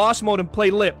into the boss mode and play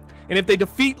Lip. And if they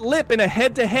defeat Lip in a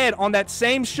head-to-head on that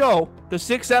same show, the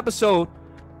 6th episode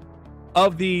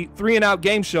of the 3 and Out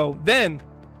game show, then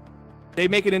they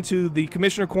make it into the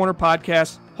Commissioner Corner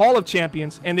podcast Hall of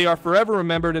Champions, and they are forever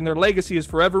remembered, and their legacy is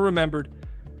forever remembered.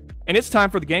 And it's time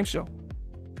for the game show.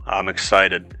 I'm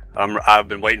excited. I've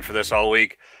been waiting for this all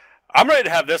week. I'm ready to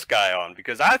have this guy on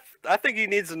because I think he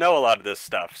needs to know a lot of this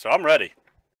stuff. So I'm ready.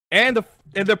 And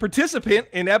the participant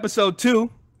in episode 2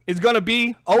 is going to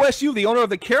be OSU, the owner of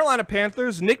the Carolina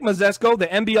Panthers, Nick Mazesko, the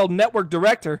NBL Network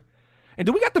director. And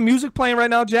do we got the music playing right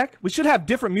now, Jack? We should have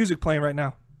different music playing right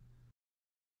now.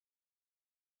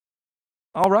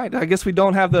 All right, I guess we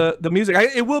don't have the music.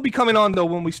 It will be coming on though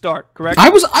when we start, correct? I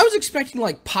was expecting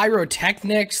like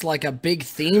pyrotechnics, like a big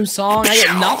theme song. I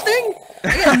get nothing.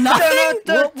 I get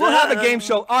nothing. We'll have a game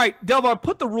show. All right, Delvar,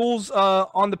 put the rules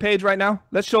on the page right now.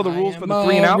 Let's show the rules for the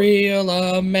 3 and Out. Real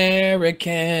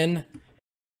American.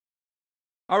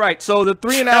 All right, so the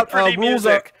 3 and Out rules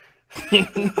are.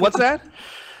 What's that?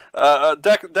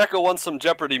 Deco wants some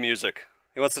Jeopardy music.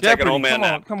 He wants to take an old man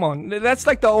nap. Come on. That's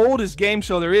like the oldest game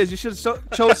show there is. You should have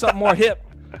chose something more hip.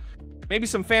 Maybe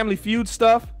some Family Feud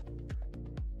stuff.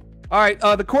 All right,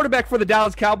 the quarterback for the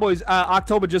Dallas Cowboys,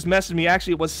 October just messaged me.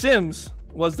 Actually, it was Sims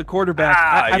was the quarterback.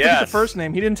 I think it's the first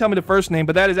name. He didn't tell me the first name,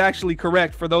 but that is actually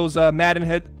correct for those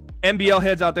Madden NBL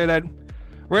heads out there that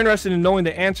were interested in knowing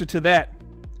the answer to that.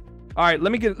 All right,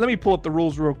 let me pull up the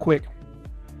rules real quick.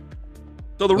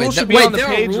 So the rules should be on the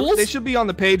page. They should be on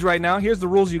the page right now. Here's the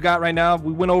rules you got right now.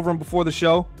 We went over them before the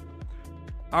show.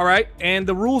 All right, and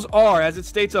the rules are, as it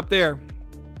states up there,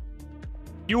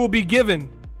 you will be given.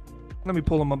 Let me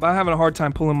pull them up. I'm having a hard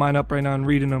time pulling mine up right now and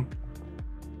reading them.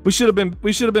 We should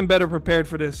have been better prepared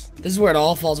for this. This is where it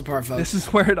all falls apart, folks. This is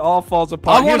where it all falls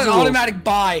apart. I want an automatic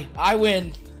buy. I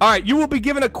win. All right, you will be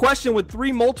given a question with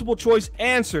 3 multiple choice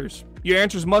answers. Your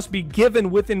answers must be given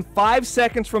within 5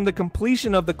 seconds from the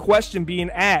completion of the question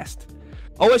being asked.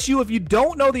 OSU, if you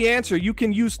don't know the answer, you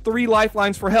can use 3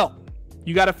 lifelines for help.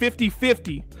 You got a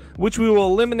 50-50, which we will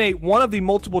eliminate one of the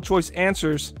multiple choice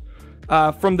answers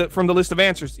from the list of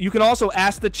answers. You can also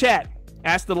ask the chat,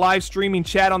 ask the live streaming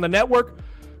chat on the network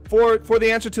for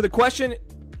the answer to the question,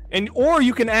 or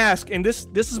you can ask, and this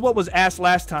is what was asked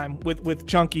last time with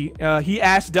Chunky. He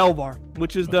asked Delvar,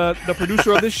 which is the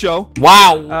producer of this show.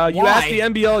 Wow. You asked the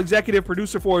NBL executive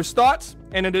producer for his thoughts,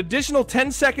 and an additional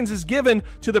 10 seconds is given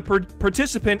to the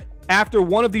participant after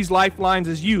one of these lifelines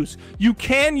is used. You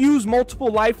can use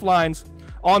multiple lifelines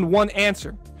on one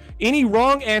answer. Any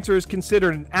wrong answer is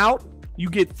considered an out. You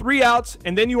get 3 outs,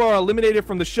 and then you are eliminated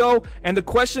from the show, and the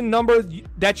question number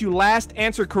that you last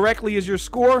answered correctly is your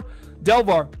score.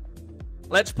 Delvar,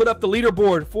 let's put up the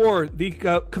leaderboard for the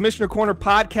Commissioner Corner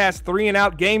podcast 3 and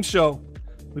Out game show.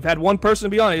 We've had one person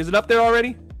be on it. Is it up there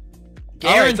already?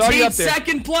 Guaranteed up there.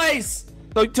 Second place.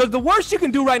 So the worst you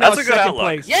can do right now is second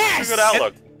place. Yes. That's a good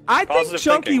outlook. I think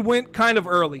Chunky went kind of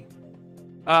early.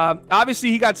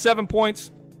 Obviously, he got 7 points.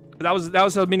 That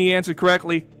was how many he answered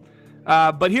correctly.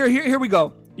 But here we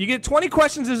go. You get 20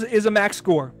 questions is a max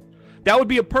score. That would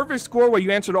be a perfect score where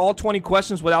you answered all 20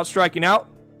 questions without striking out.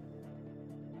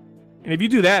 And if you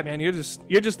do that, man, you're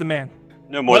just the man.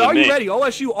 No more than me. Are you ready?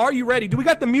 OSU, are you ready? Do we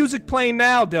got the music playing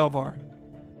now, Delvar?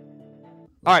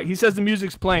 All right, he says the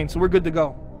music's playing, so we're good to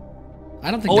go.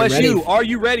 I don't think they're ready. OSU, are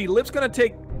you ready? Lip's gonna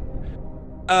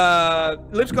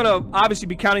obviously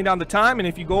be counting down the time, and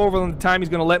if you go over on the time, he's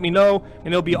gonna let me know, and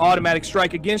it'll be automatic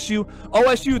strike against you.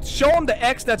 OSU, show him the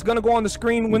X that's gonna go on the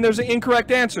screen when there's an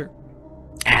incorrect answer.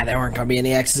 There weren't going to be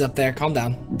any X's up there. Calm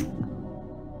down.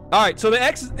 All right, so the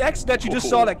X that you just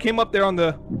saw that came up there on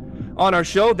our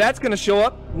show, that's going to show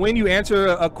up when you answer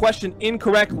a question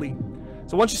incorrectly.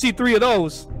 So once you see 3 of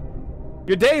those,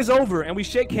 your day is over, and we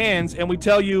shake hands and we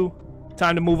tell you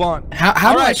time to move on.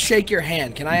 How do I shake your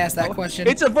hand? Can I ask that question?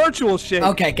 It's a virtual shake.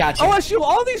 Okay, gotcha. OSU,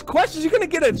 all these questions, you're going to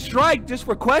get a strike just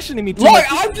for questioning me too Look, much.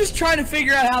 I'm just trying to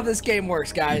figure out how this game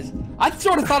works, guys. I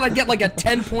sort of thought I'd get like a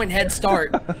 10-point head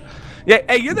start. Yeah,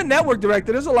 hey, you're the network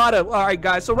director. There's a lot of, all right,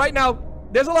 guys. So right now,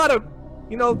 there's a lot of,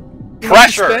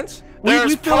 Pressure. suspense.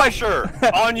 There's we feel pressure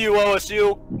on you,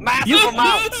 OSU. Massive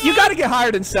amounts. You got to get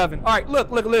higher than 7. All right, look,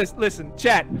 listen,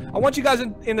 chat. I want you guys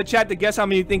in the chat to guess how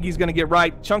many you think he's going to get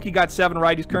right. Chunky got 7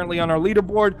 right. He's currently on our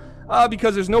leaderboard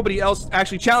because there's nobody else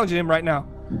actually challenging him right now.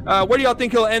 Where do y'all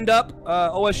think he'll end up,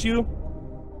 OSU?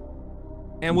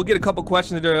 And we'll get a couple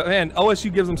questions there. And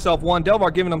OSU gives himself 1.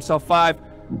 Delvar giving himself 5.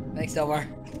 Thanks, Delvar.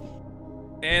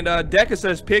 And Deca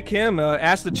says pick him.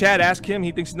 Ask the chat. Ask him.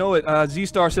 He thinks know it.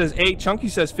 Z-Star says 8. Chunky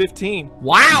says 15.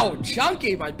 Wow,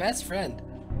 Chunky, my best friend.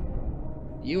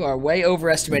 You are way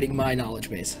overestimating my knowledge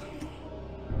base.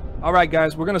 All right,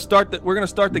 guys. We're gonna start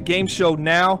the game show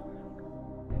now.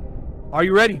 Are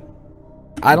you ready?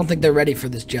 I don't think they're ready for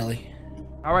this jelly.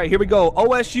 All right, here we go.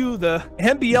 OSU, the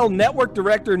NBL network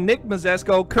director Nick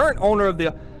Mazesco, current owner of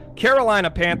the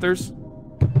Carolina Panthers.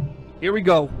 Here we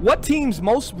go. What teams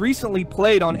most recently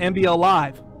played on NBL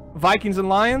Live? Vikings and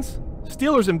Lions,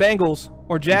 Steelers and Bengals,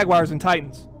 or Jaguars and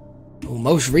Titans? Well,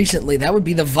 most recently, that would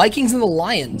be the Vikings and the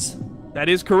Lions. That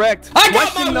is correct. I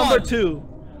got Question my number one. 2.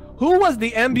 Who was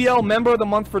the NBL member of the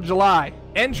month for July?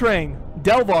 N-Train,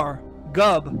 Delvar,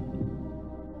 Gub.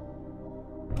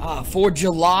 For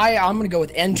July, I'm going to go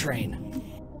with N-Train.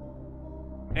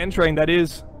 N-Train, that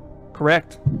is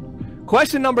correct.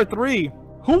 Question number 3.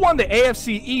 Who won the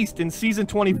AFC East in season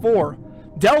 24?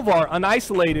 Delvar,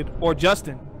 Unisolated, or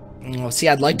Justin? See,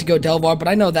 I'd like to go Delvar, but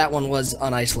I know that one was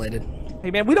unisolated. Hey,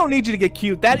 man, we don't need you to get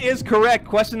cute. That is correct.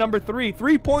 Question number 3.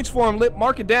 3 points for him, Lip.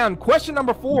 Mark it down. Question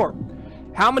number 4.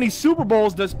 How many Super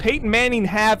Bowls does Peyton Manning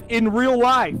have in real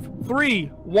life? 3,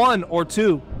 1, or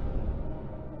 2?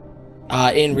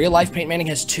 In real life, Peyton Manning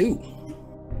has 2.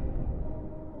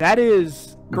 That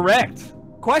is correct.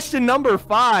 Question number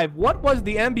 5. What was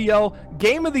the NBL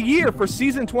Game of the Year for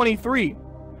Season 23?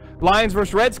 Lions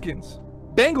versus Redskins,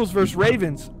 Bengals versus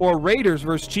Ravens, or Raiders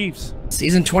versus Chiefs?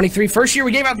 Season 23. First year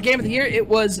we gave out the Game of the Year, it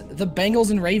was the Bengals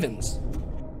and Ravens.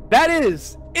 That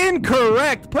is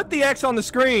incorrect. Put the X on the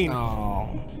screen.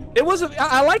 Oh. It was.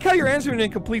 I like how you're answering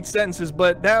in complete sentences,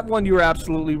 but that one you were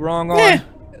absolutely wrong on.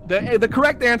 The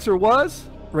correct answer was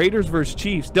Raiders versus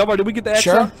Chiefs. Delvar, did we get the X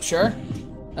up? Sure.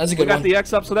 That's a good We got one. the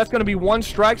X up, so that's going to be 1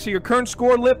 strike. So your current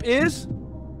score, Lip, is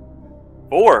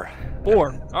 4.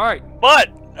 4. All right. But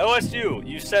OSU,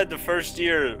 you said the first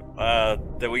year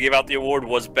that we gave out the award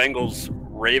was Bengals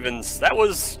Ravens. That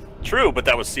was true, but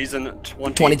that was season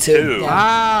 22. Yeah.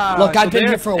 Ah, Look, I've so been there-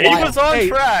 here for a He while. was on Hey.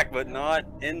 track, but not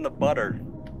in the butter.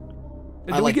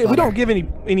 I like we butter. don't give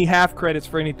any half credits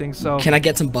for anything. So Can I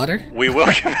get some butter? We will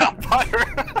give out butter.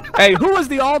 hey, who was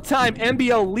the all-time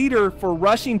NBL leader for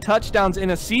rushing touchdowns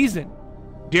in a season?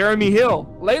 Jeremy Hill,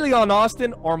 Le'Leon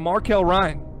Austin, or Markel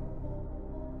Ryan?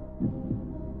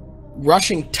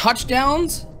 Rushing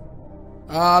touchdowns?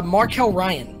 Markel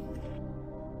Ryan.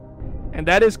 And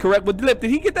that is correct. But Lip, did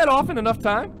he get that off in enough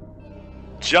time?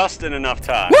 Just in enough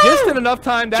time. Just in enough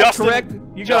time. That's Just in- correct.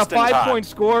 You got just a in time. 5-point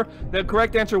score. The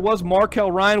correct answer was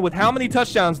Markel Ryan with how many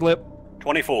touchdowns, Lip?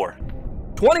 24.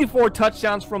 24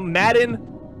 touchdowns from Madden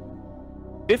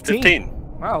 15.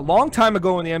 Wow, long time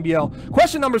ago in the NBL.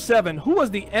 Question number 7. Who was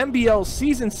the NBL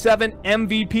Season 7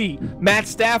 MVP? Matt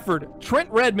Stafford, Trent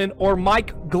Redmond, or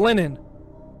Mike Glennon?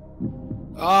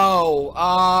 Oh,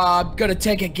 I'm going to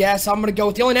take a guess. I'm going to go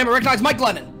with the only name I recognize, Mike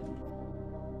Glennon.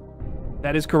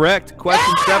 That is correct.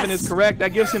 Question 7 is correct.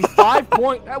 That gives him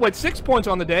 6 points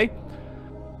on the day.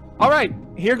 All right,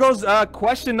 here goes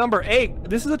question number 8.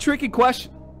 This is a tricky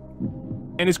question.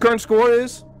 And his current score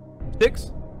is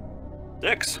 6.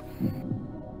 6.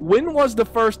 When was the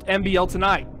first NBL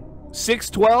tonight?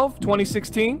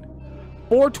 6/12/2016,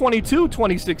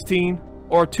 4/22/2016,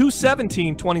 or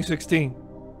 2/17/2016?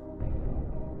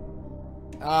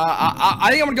 I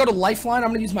think I'm going to go to Lifeline. I'm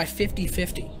going to use my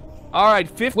 50-50. All right,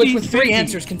 50. Which with 3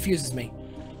 answers confuses me.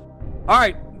 All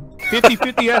right,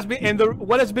 50-50 has been, and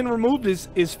what has been removed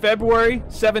is February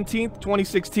 17th,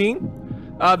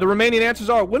 2016. The remaining answers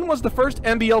are: when was the first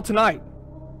NBL tonight?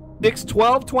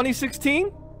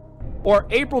 6/12/2016, or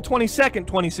April 22nd,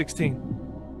 2016?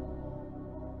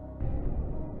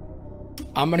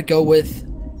 I'm going to go with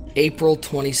April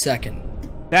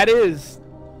 22nd. That is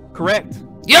correct.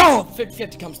 Yo,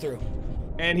 50-50 comes through.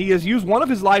 And he has used one of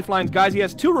his lifelines, guys. He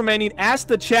has 2 remaining. Ask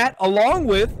the chat along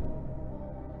with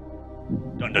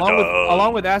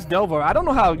Ask Delvar. I don't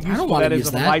know how useful that is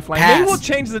of a lifeline. Pass. Maybe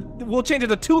we'll change it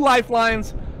to 2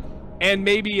 lifelines and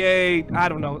maybe a, I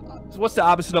don't know. What's the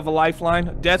opposite of a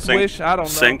lifeline? Death wish? I don't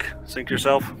know. Sink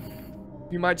yourself.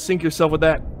 You might sink yourself with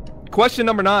that. Question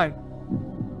number 9.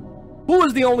 Who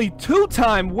is the only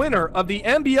 2-time winner of the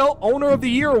NBL Owner of the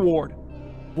Year award?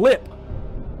 Lip,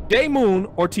 J Moon,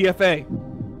 or TFA?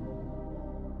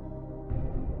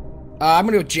 I'm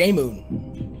gonna go J Moon.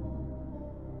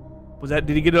 Did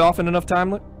he get it off in enough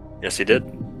time, Lip? Yes, he did.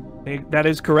 That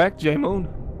is correct, J Moon.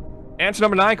 Answer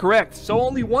number 9, correct. So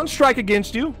only 1 strike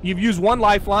against you. You've used 1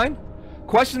 lifeline.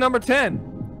 Question number 10.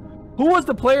 Who was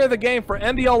the player of the game for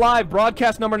NBL Live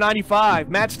broadcast number 95?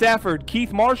 Matt Stafford,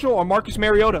 Keith Marshall, or Marcus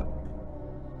Mariota?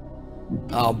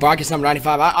 Oh, broadcast number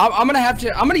 95. I'm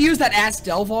gonna use that Ask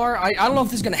Delvar. I don't know if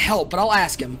this is gonna help, but I'll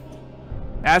ask him.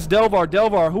 Ask Delvar.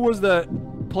 Delvar, who was the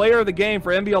player of the game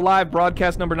for NBL Live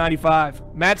broadcast number 95?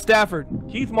 Matt Stafford,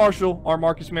 Keith Marshall, or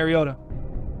Marcus Mariota?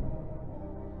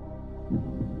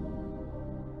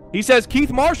 He says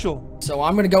Keith Marshall. So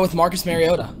I'm gonna go with Marcus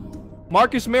Mariota.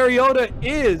 Marcus Mariota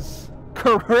is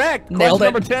correct. Nailed Question it.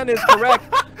 number 10 is correct.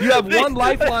 You have 1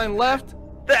 lifeline left.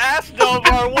 The Ask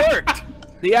Delvar worked.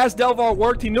 The Ask Delvar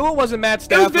worked. He knew it wasn't Matt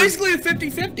Stafford. It was basically a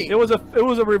 50-50. It was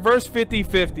a reverse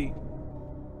 50-50.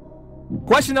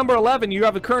 Question number 11. You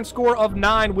have a current score of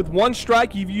 9 with 1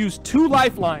 strike. You've used 2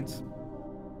 lifelines.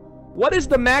 What is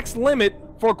the max limit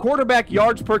for quarterback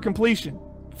yards per completion?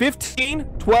 15,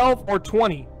 12, or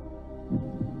 20?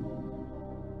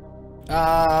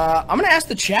 I'm gonna ask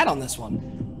the chat on this one.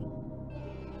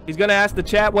 He's gonna ask the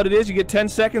chat what it is. You get 10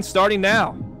 seconds starting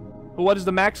now. What is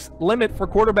the max limit for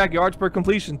quarterback yards per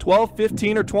completion? 12,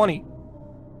 15, or 20?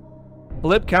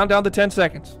 Flip, count down to 10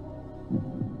 seconds.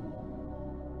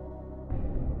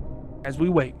 As we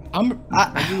wait.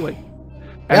 As we wait.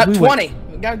 As we 20.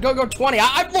 Wait. Gotta go 20.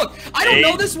 Look, I don't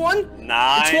know this one.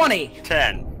 9, 20.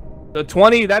 10. The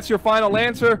 20, that's your final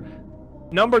answer.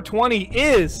 Number 20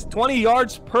 is 20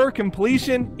 yards per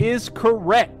completion is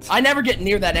correct. I never get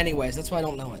near that anyways. That's why I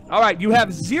don't know it. All right, you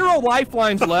have 0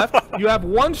 lifelines left. You have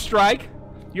 1 strike.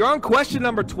 You're on question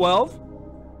number 12.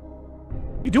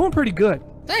 You're doing pretty good.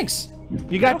 Thanks.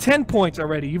 You got 10 points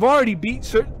already. You've already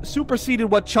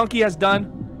superseded what Chunky has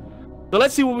done. So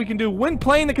let's see what we can do. When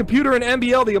playing the computer in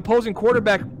NBL, the opposing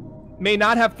quarterback may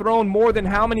not have thrown more than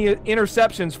how many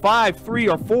interceptions? 5, 3,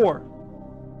 or 4?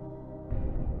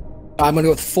 I'm gonna go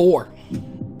with 4.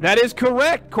 That is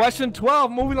correct. Question 12.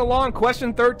 Moving along.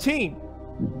 Question 13.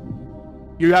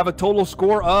 You have a total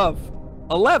score of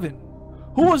 11.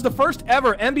 Who was the first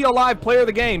ever NBL Live player of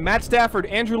the game? Matt Stafford,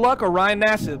 Andrew Luck, or Ryan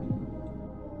Nassib?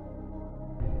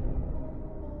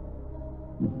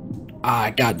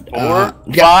 I got 4,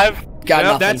 5. Got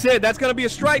nothing. That's it. That's going to be a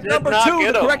strike. Number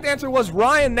 2. The correct answer was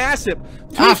Ryan Nassib.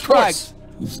 2 strikes.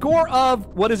 Score of,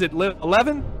 what is it,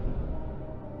 11?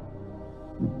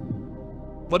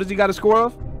 What does he got a score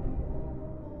of?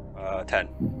 10.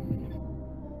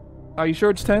 Are you sure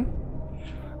it's 10?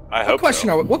 I hope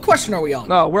so. What question are we on?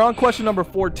 No, we're on question number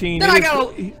 14.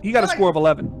 Then He got a score of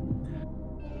 11.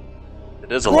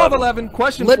 It is Score 11. of 11.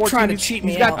 Question Lip 14. trying to cheat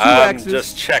me He's got out. 2 I'm X's.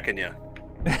 just checking you.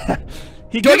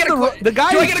 The guy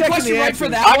do I who's get a checking question the right answers. for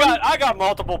that one? I got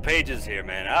multiple pages here,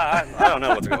 man. I don't know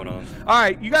what's going on. All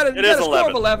right, you got a score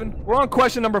 11. of 11. We're on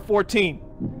question number 14.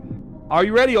 Are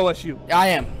you ready, OSU? I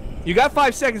am. You got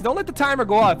 5 seconds. Don't let the timer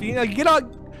go off. You get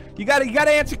on. You got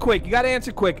to answer quick. You got to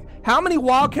answer quick. How many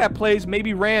Wildcat plays may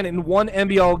be ran in one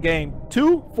NBL game?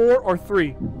 2, 4, or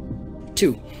 3?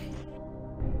 2.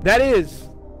 That is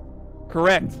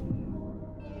correct.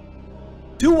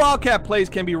 2 Wildcat plays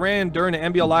can be ran during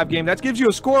an NBL Live game. That gives you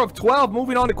a score of 12.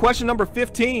 Moving on to question number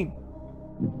 15.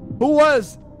 Who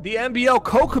was the NBL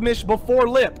co-commish before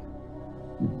Lip?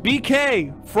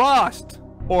 BK, Frost,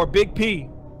 or Big P?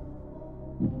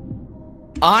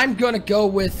 I'm gonna go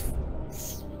with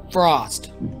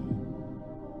Frost.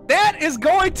 That is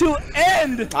going to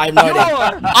end. I have no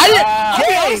idea.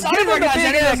 I I didn't recognize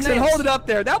any of those and names. hold it up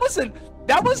there. That was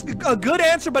a good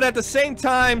answer, but at the same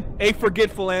time, a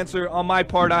forgetful answer on my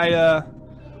part. I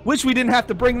wish we didn't have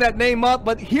to bring that name up,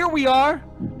 but here we are.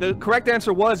 The correct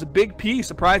answer was Big P.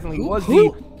 Surprisingly, Who's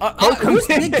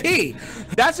Big P?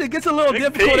 It gets a little Big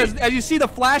difficult P. as you see the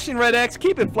flashing red X.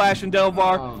 Keep it flashing,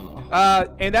 Delvar.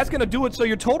 And that's going to do it. So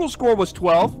your total score was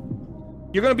 12.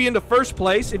 You're going to be in the first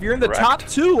place. If you're in the top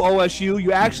 2 OSU,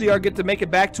 you actually get to make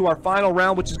it back to our final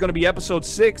round, which is going to be episode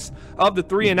 6 of the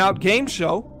 3 and Out game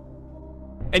show.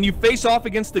 And you face off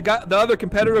against the other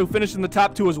competitor who finished in the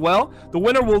top 2 as well. The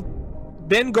winner will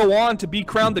then go on to be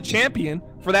crowned the champion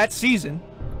for that season.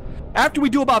 After we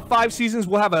do about 5 seasons,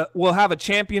 we'll have a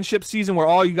championship season where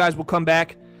all you guys will come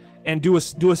back and do a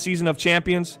season of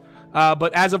champions.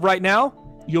 But as of right now,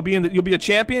 you'll be a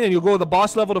champion, and you'll go to the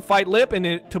boss level to fight Lip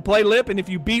and to play Lip. And if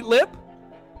you beat Lip,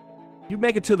 you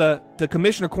make it to the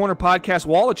Commissioner Corner Podcast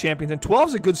Wall of Champions. And 12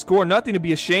 is a good score, nothing to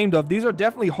be ashamed of. These are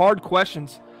definitely hard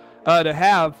questions to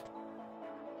have.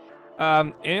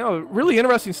 And, really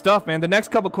interesting stuff, man. The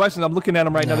next couple questions, I'm looking at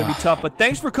them right now, they'll be tough. But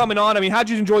thanks for coming on. I mean, how'd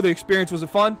you enjoy the experience? Was it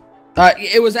fun?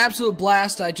 It was absolute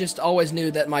blast. I just always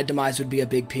knew that my demise would be a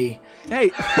big P.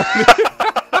 Hey.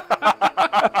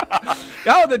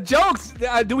 Oh, the jokes.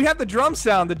 Do we have the drum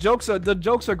sound? The jokes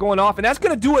are going off. And that's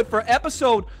going to do it for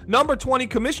episode number 20,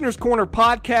 Commissioner's Corner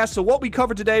Podcast. So what we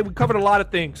covered today, we covered a lot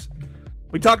of things.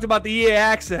 We talked about the EA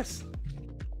access.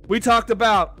 We talked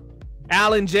about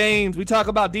Alan James. We talked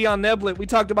about Dion Neblett. We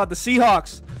talked about the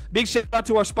Seahawks. Big shout out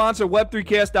to our sponsor,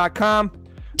 web3ks.com.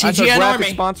 TGN Army.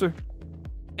 Sponsor.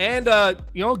 And,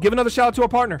 give another shout out to our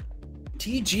partner.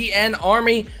 TGN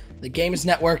Army, the Gamers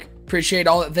Network. Appreciate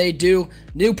all that they do.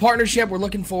 New partnership. We're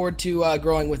looking forward to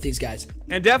growing with these guys.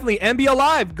 And definitely NBL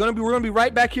Live. We're gonna be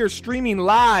right back here streaming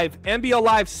live. NBL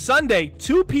Live Sunday,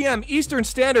 2 p.m. Eastern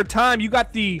Standard Time. You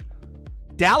got the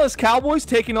Dallas Cowboys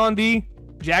taking on the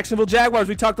Jacksonville Jaguars.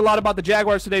 We talked a lot about the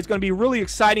Jaguars today. It's going to be a really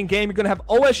exciting game. You're going to have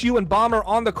OSU and Bomber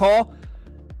on the call.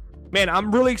 Man,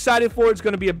 I'm really excited for it. It's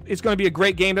going to be a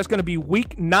great game. That's going to be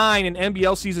week 9 in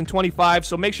NBL season 25.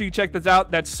 So make sure you check this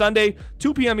out. That's Sunday,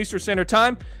 2 p.m. Eastern Standard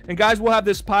Time. And guys, we'll have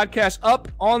this podcast up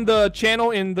on the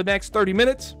channel in the next 30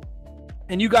 minutes.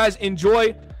 And you guys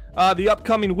enjoy the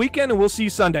upcoming weekend, and we'll see you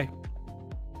Sunday.